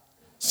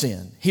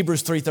sin.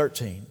 Hebrews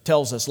 3:13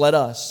 tells us, let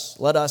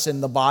us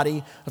in the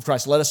body of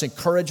Christ, let us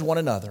encourage one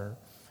another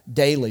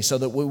daily so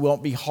that we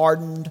won't be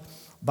hardened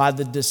by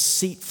the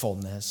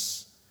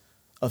deceitfulness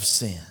of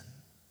sin.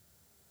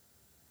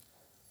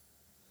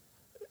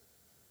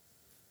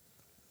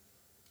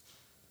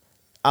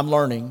 I'm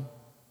learning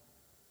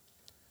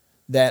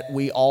that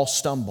we all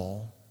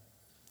stumble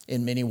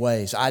in many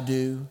ways. I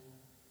do,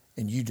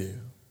 and you do.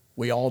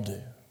 We all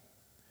do.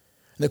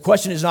 The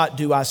question is not,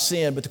 do I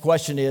sin? But the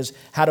question is,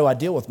 how do I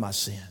deal with my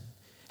sin?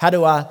 How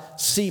do I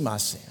see my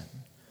sin?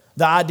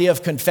 The idea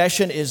of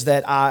confession is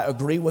that I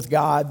agree with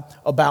God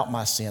about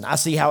my sin. I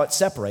see how it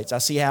separates. I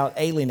see how it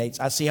alienates.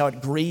 I see how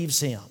it grieves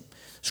Him.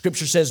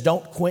 Scripture says,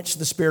 don't quench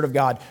the Spirit of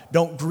God.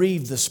 Don't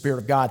grieve the Spirit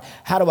of God.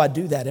 How do I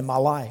do that in my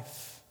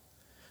life?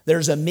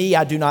 There's a me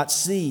I do not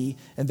see,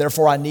 and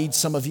therefore I need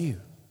some of you.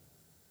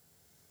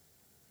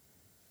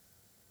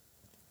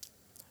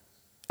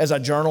 As I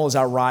journal, as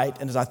I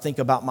write, and as I think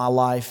about my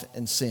life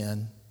and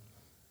sin,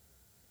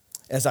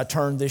 as I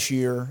turned this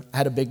year, I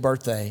had a big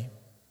birthday,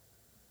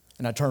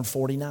 and I turned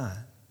 49.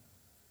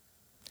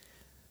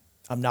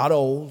 I'm not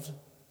old.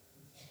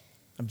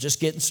 I'm just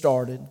getting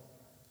started.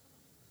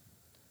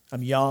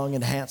 I'm young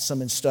and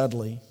handsome and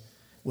studly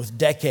with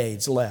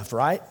decades left,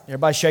 right?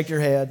 Everybody shake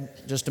your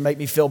head just to make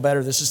me feel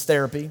better. This is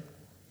therapy.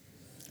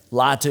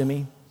 Lie to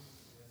me.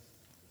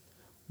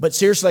 But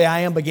seriously, I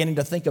am beginning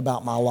to think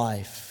about my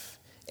life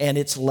and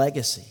its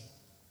legacy.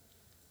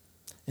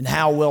 And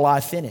how will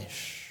I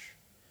finish?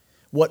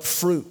 What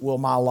fruit will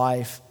my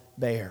life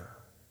bear?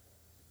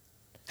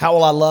 How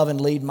will I love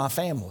and lead my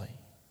family?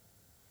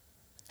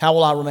 How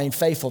will I remain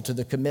faithful to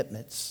the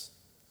commitments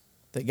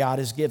that God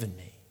has given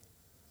me?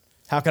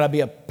 How can I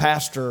be a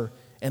pastor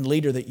and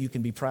leader that you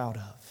can be proud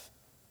of?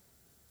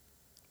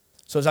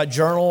 So as I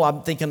journal,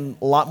 I'm thinking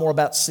a lot more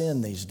about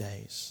sin these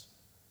days.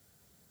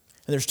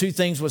 And there's two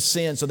things with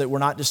sin so that we're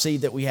not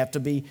deceived that we have to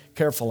be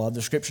careful of.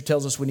 The Scripture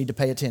tells us we need to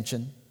pay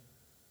attention.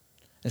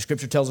 The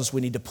Scripture tells us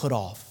we need to put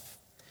off.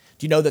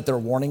 Do you know that there are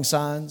warning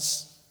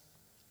signs?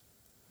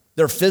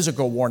 There are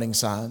physical warning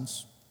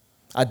signs.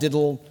 I did a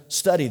little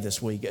study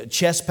this week.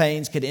 Chest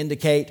pains could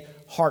indicate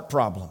heart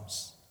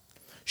problems.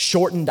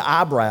 Shortened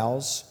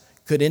eyebrows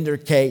could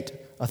indicate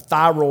a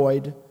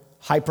thyroid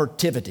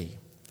hyperactivity.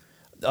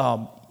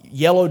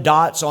 Yellow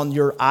dots on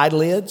your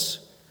eyelids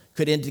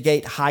could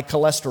indicate high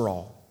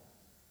cholesterol.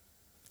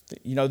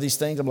 You know these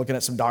things? I'm looking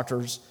at some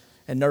doctors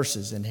and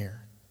nurses in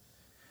here.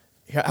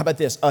 How about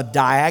this? A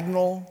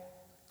diagonal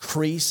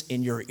crease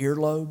in your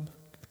earlobe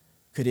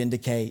could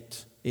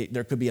indicate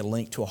there could be a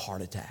link to a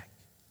heart attack.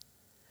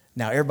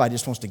 Now, everybody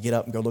just wants to get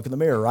up and go look in the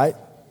mirror, right?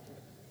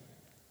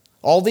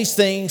 All these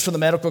things from the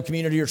medical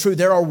community are true.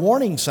 There are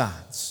warning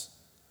signs.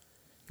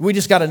 We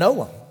just got to know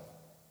them.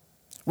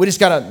 We just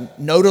got to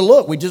know to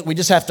look. We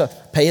just have to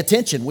pay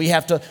attention. We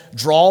have to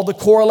draw the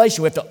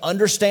correlation. We have to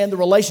understand the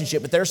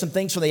relationship. But there are some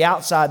things from the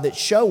outside that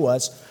show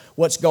us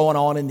what's going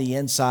on in the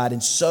inside.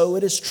 And so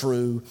it is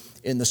true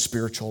in the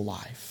spiritual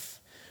life.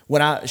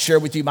 When I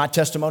shared with you my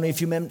testimony a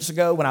few minutes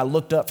ago, when I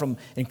looked up from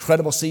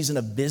incredible season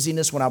of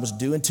busyness, when I was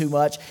doing too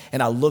much,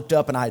 and I looked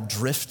up and I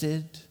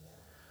drifted,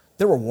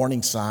 there were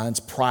warning signs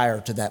prior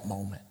to that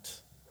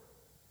moment.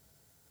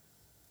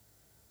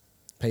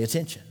 Pay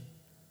attention.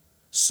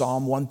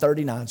 Psalm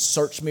 139,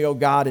 search me, O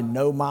God, and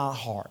know my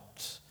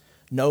heart.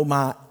 Know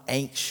my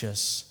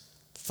anxious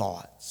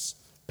thoughts.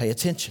 Pay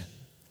attention.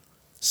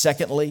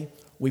 Secondly,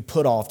 we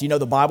put off. Do you know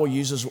the Bible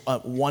uses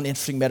one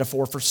interesting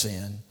metaphor for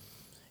sin?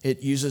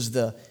 It uses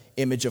the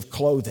image of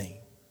clothing.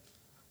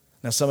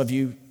 Now, some of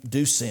you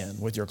do sin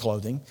with your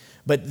clothing,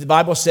 but the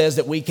Bible says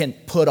that we can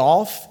put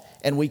off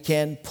and we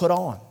can put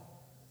on.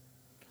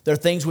 There are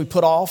things we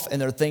put off and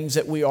there are things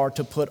that we are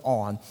to put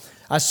on.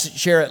 I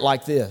share it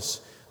like this.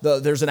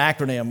 There's an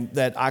acronym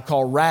that I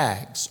call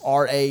RAGS,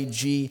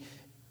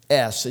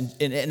 R-A-G-S.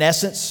 In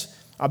essence,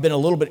 I've been a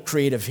little bit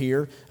creative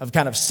here. I've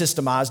kind of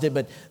systemized it,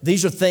 but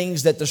these are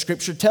things that the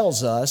Scripture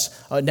tells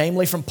us,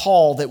 namely from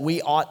Paul, that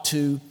we ought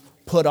to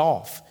put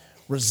off.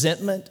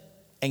 Resentment,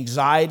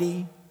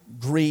 anxiety,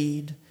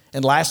 greed,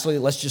 and lastly,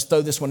 let's just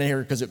throw this one in here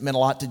because it meant a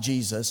lot to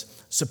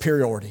Jesus,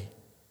 superiority.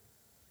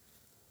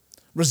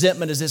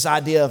 Resentment is this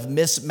idea of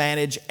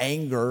mismanaged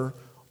anger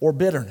or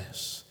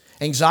bitterness.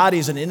 Anxiety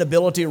is an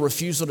inability or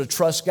refusal to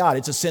trust God.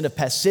 It's a sin of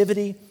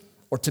passivity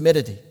or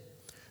timidity.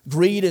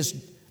 Greed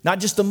is not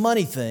just a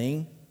money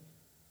thing.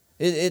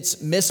 It's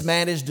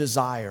mismanaged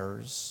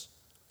desires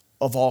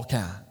of all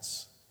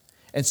kinds.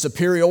 And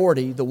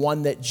superiority, the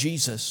one that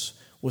Jesus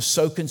was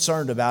so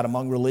concerned about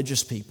among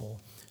religious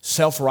people,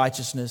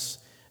 self-righteousness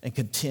and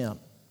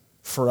contempt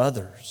for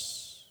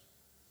others.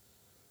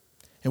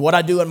 And what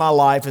I do in my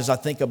life is I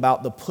think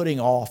about the putting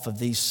off of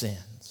these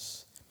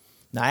sins.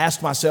 Now, I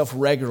ask myself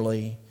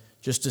regularly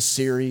just a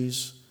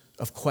series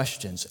of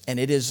questions, and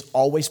it is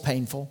always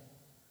painful,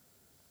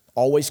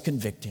 always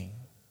convicting.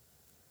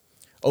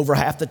 Over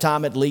half the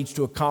time, it leads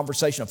to a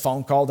conversation, a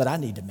phone call that I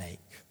need to make,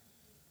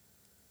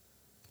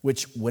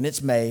 which, when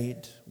it's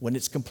made, when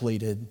it's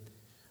completed,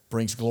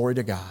 brings glory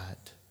to God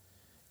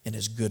and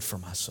is good for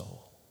my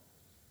soul.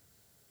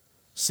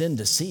 Sin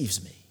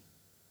deceives me.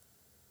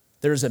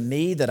 There's a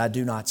me that I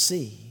do not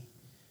see.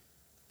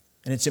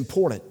 And it's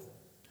important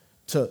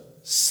to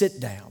sit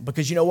down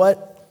because you know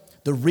what?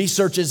 The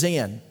research is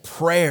in.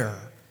 Prayer,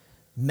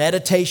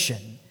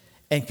 meditation,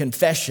 and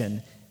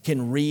confession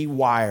can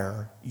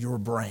rewire your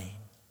brain.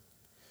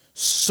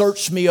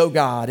 Search me, O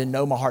God, and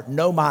know my heart.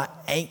 Know my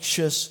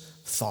anxious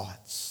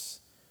thoughts.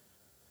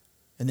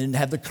 And then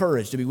have the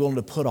courage to be willing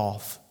to put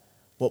off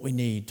what we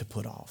need to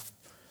put off.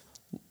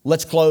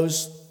 Let's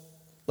close.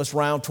 Let's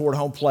round toward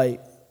home plate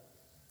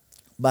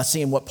by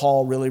seeing what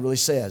Paul really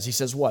says. He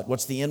says what?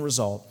 What's the end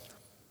result?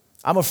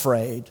 I'm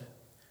afraid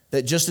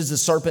that just as the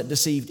serpent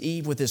deceived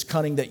Eve with his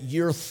cunning, that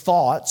your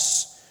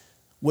thoughts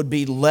would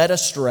be led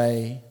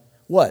astray.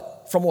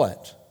 What? From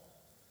what?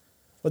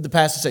 What did the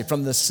passage say?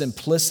 From the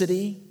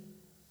simplicity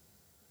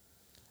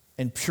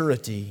and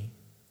purity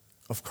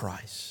of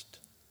Christ.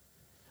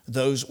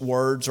 Those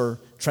words are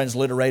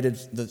transliterated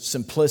the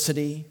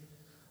simplicity,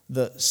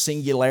 the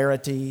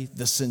singularity,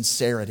 the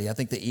sincerity. I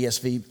think the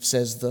ESV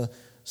says the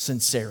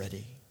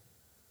sincerity.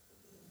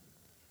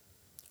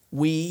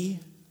 We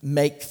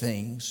make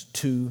things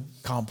too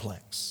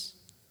complex.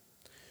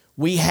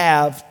 We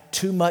have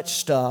too much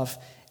stuff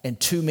and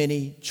too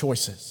many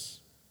choices.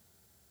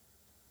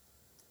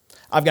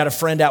 I've got a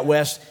friend out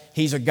west.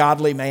 He's a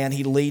godly man.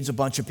 He leads a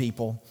bunch of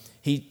people.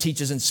 He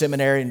teaches in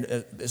seminary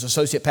and is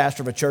associate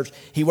pastor of a church.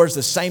 He wears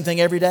the same thing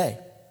every day.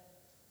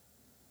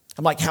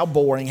 I'm like, how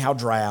boring, how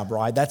drab,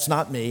 right? That's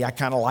not me. I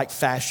kind of like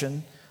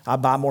fashion. I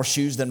buy more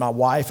shoes than my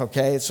wife,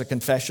 okay? It's a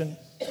confession.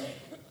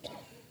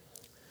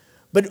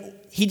 But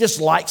he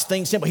just likes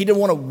things simple. He didn't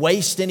want to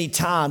waste any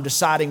time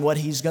deciding what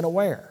he's going to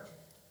wear.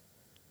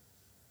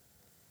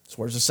 So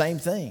wears the same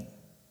thing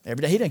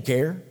every day. He didn't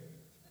care.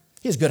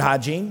 He has good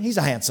hygiene. He's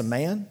a handsome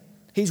man.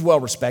 He's well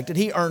respected.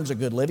 He earns a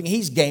good living.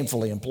 He's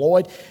gainfully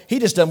employed. He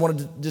just doesn't want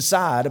to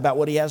decide about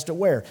what he has to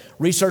wear.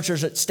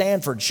 Researchers at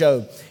Stanford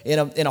showed in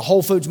a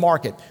Whole Foods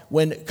market,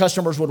 when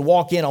customers would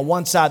walk in, on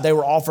one side they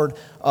were offered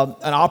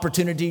an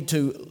opportunity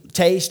to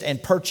taste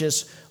and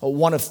purchase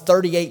one of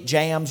 38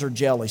 jams or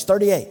jellies.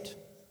 38.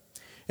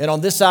 And on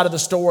this side of the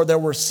store, there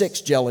were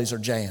 6 jellies or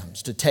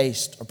jams to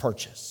taste or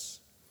purchase.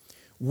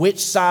 Which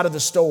side of the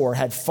store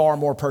had far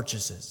more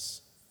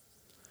purchases?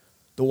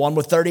 The one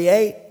with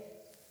 38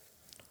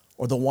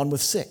 or the one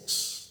with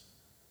 6?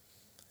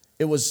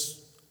 It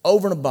was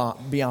over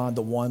and beyond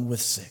the one with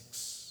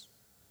 6.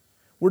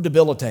 We're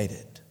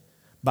debilitated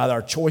by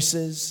our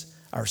choices,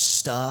 our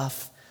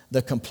stuff,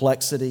 the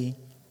complexity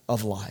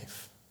of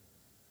life.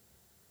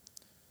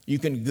 You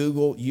can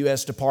Google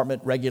U.S.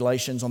 Department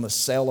regulations on the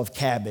sale of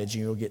cabbage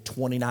and you'll get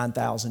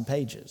 29,000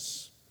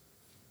 pages.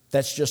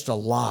 That's just a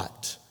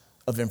lot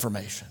of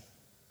information.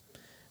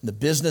 The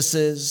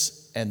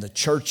businesses and the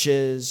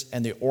churches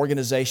and the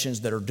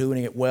organizations that are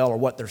doing it well are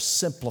what they're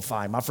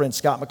simplifying. My friend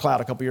Scott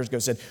McLeod a couple years ago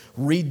said,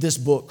 read this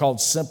book called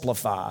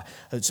Simplify.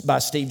 It's by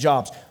Steve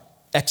Jobs.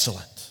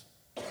 Excellent,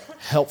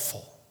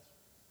 helpful.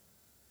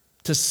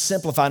 To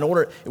simplify, in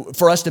order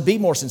for us to be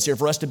more sincere,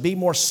 for us to be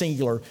more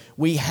singular,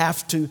 we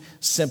have to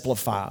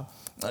simplify.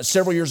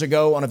 Several years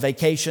ago on a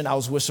vacation, I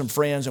was with some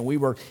friends and we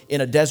were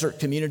in a desert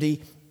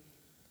community.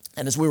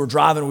 And as we were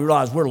driving, we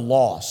realized we're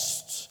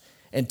lost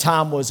and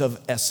time was of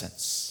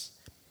essence.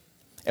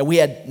 And we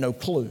had no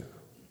clue.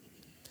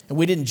 And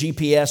we didn't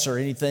GPS or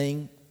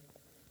anything.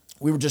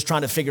 We were just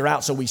trying to figure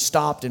out, so we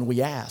stopped and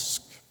we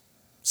asked.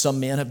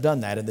 Some men have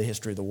done that in the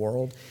history of the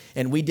world.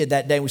 And we did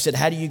that day. We said,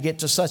 how do you get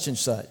to such and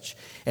such?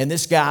 And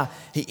this guy,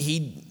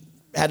 he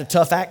had a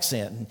tough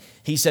accent. And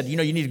he said, you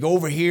need to go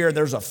over here.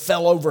 There's a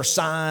fell over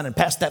sign. And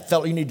past that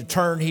fell, you need to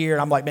turn here.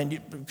 And I'm like,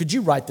 man, could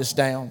you write this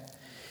down?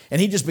 And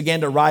he just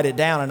began to write it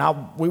down.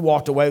 And we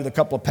walked away with a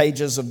couple of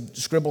pages of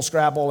scribble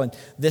scrabble and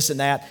this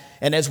and that.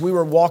 And as we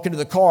were walking to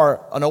the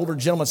car, an older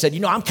gentleman said,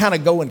 I'm kind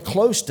of going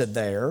close to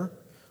there.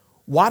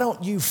 Why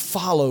don't you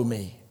follow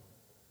me?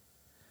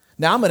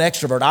 Now, I'm an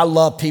extrovert. I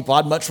love people.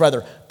 I'd much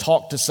rather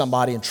talk to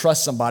somebody and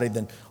trust somebody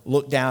than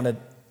look down at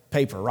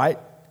paper, right?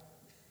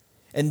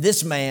 And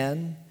this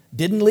man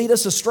didn't lead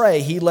us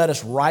astray. He led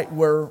us right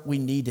where we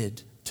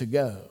needed to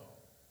go.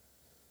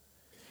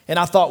 And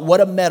I thought, what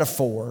a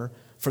metaphor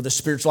for the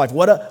spiritual life.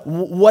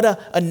 What a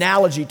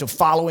analogy to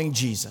following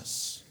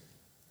Jesus.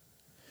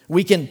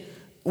 We can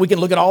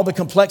look at all the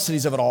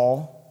complexities of it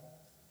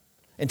all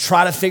and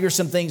try to figure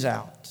some things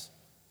out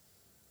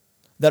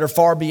that are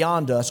far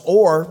beyond us,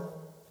 or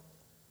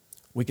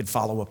we could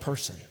follow a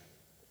person.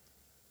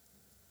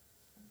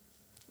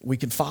 We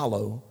could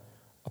follow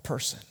a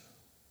person.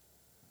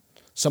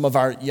 Some of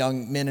our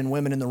young men and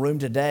women in the room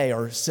today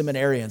are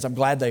seminarians. I'm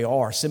glad they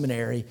are.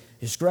 Seminary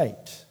is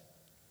great.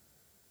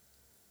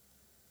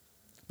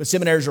 But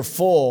seminaries are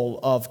full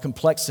of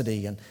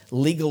complexity and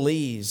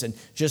legalese and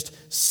just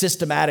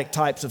systematic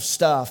types of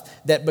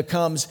stuff that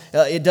becomes,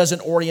 it doesn't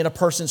orient a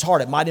person's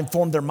heart. It might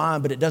inform their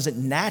mind, but it doesn't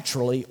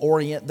naturally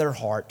orient their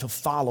heart to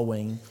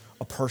following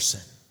a person.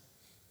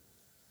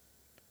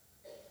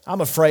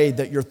 I'm afraid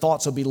that your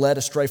thoughts will be led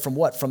astray from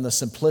what? From the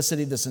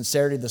simplicity, the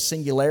sincerity, the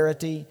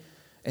singularity,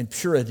 and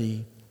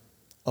purity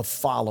of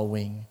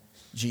following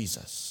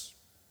Jesus.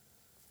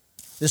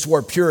 This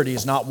word purity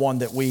is not one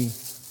that we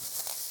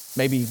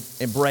maybe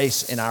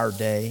embrace in our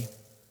day.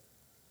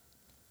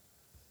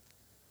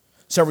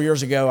 Several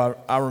years ago,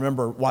 I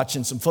remember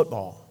watching some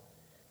football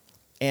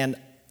and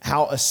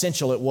how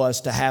essential it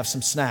was to have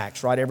some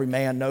snacks, right? Every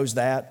man knows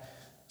that,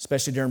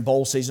 especially during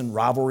bowl season,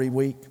 rivalry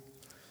week.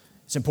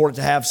 It's important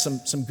to have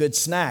some good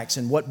snacks,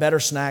 and what better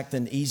snack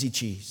than Easy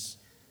Cheese?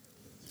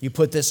 You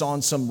put this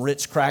on some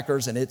Ritz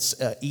crackers and it's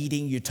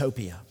eating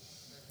utopia.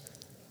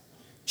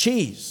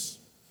 Cheese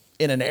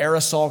in an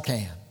aerosol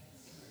can.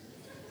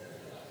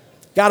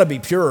 Got to be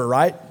pure,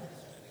 right?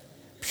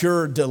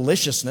 Pure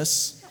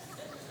deliciousness.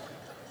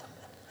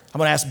 I'm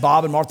going to ask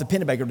Bob and Martha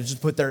Pennebaker to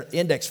just put their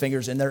index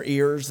fingers in their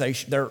ears.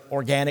 They're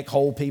organic,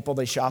 whole people.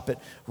 They shop at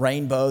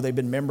Rainbow. They've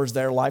been members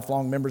there,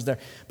 lifelong members there.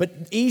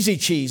 But Easy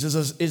Cheese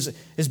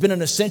has been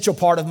an essential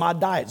part of my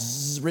diet.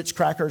 Ritz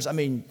crackers,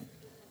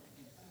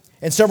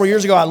 and several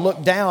years ago, I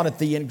looked down at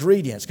the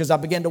ingredients because I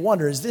began to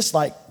wonder, is this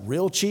like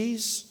real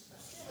cheese?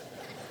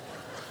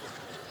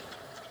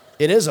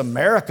 It is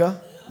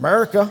America.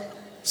 America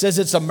says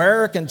it's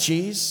American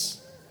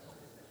cheese.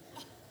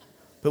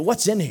 But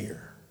what's in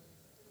here?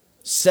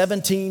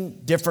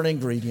 17 different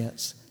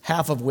ingredients,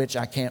 half of which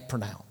I can't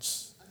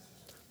pronounce.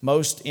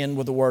 Most end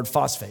with the word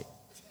phosphate.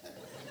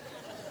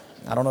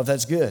 I don't know if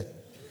that's good.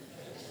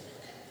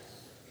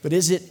 But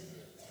is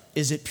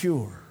it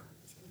pure?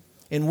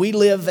 And we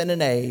live in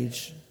an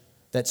age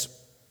that's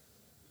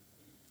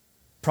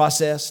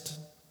processed,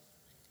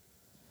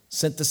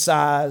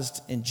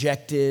 synthesized,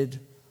 injected,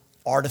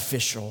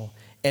 artificial,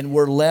 and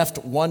we're left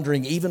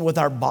wondering, even with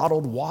our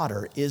bottled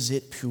water, is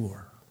it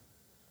pure?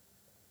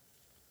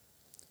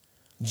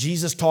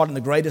 Jesus taught in the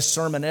greatest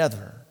sermon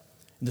ever,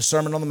 in the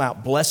Sermon on the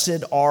Mount,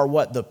 blessed are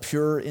what? The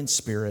pure in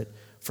spirit,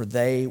 for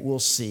they will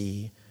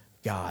see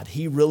God.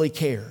 He really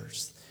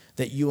cares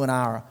that you and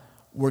I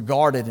we're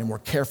guarded and we're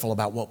careful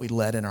about what we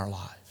let in our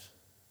lives.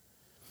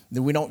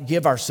 That we don't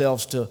give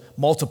ourselves to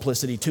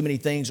multiplicity, too many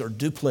things, or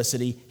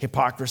duplicity,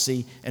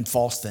 hypocrisy, and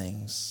false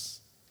things,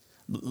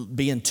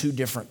 being two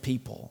different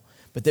people.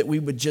 But that we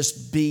would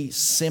just be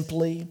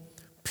simply,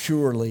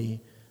 purely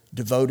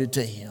devoted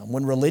to Him.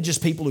 When religious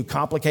people who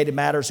complicated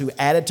matters, who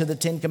added to the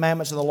 10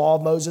 Commandments of the law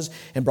of Moses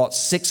and brought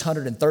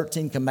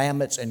 613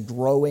 commandments and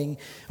growing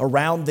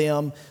around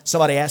them,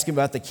 somebody asked him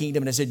about the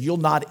kingdom and they said, you'll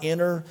not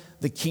enter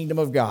the kingdom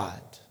of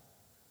God,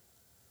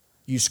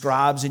 you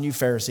scribes and you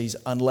Pharisees,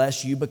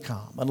 unless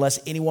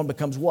anyone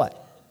becomes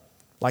what?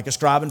 Like a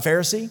scribe and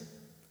Pharisee?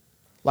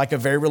 Like a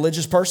very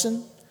religious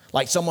person?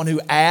 Like someone who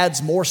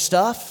adds more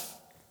stuff?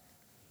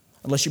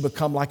 Unless you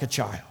become like a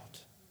child.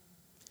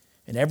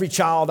 And every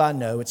child I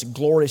know, it's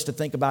glorious to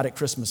think about at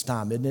Christmas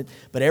time, isn't it?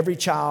 But every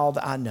child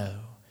I know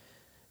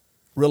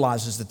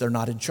realizes that they're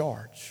not in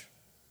charge.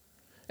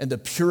 And the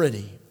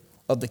purity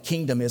of the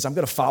kingdom is, I'm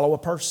going to follow a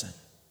person.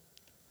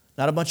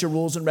 Not a bunch of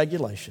rules and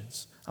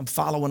regulations. I'm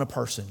following a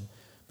person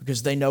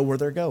because they know where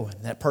they're going.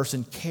 That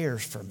person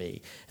cares for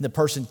me. And the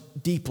person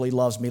deeply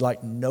loves me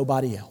like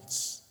nobody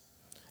else.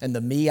 And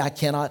the me I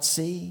cannot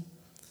see,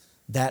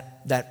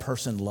 that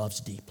person loves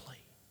deeply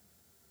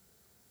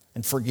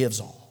and forgives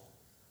all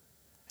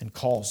and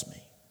calls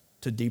me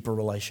to deeper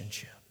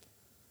relationship.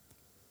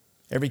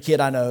 Every kid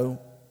I know,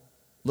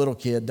 little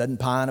kid, doesn't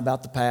pine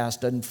about the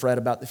past, doesn't fret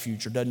about the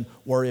future, doesn't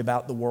worry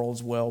about the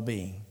world's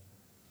well-being.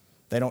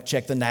 They don't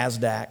check the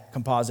NASDAQ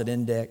composite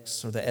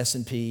index or the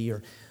S&P,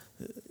 or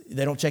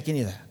they don't check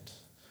any of that.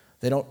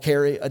 They don't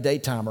carry a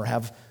daytime or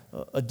have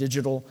a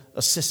digital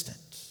assistant.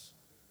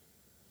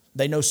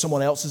 They know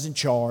someone else is in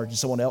charge and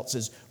someone else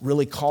is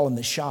really calling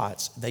the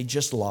shots. They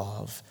just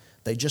love,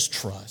 they just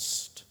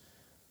trust,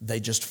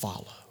 they just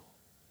follow.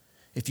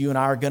 If you and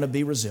I are going to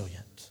be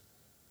resilient,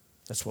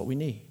 that's what we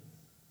need.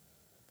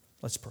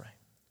 Let's pray.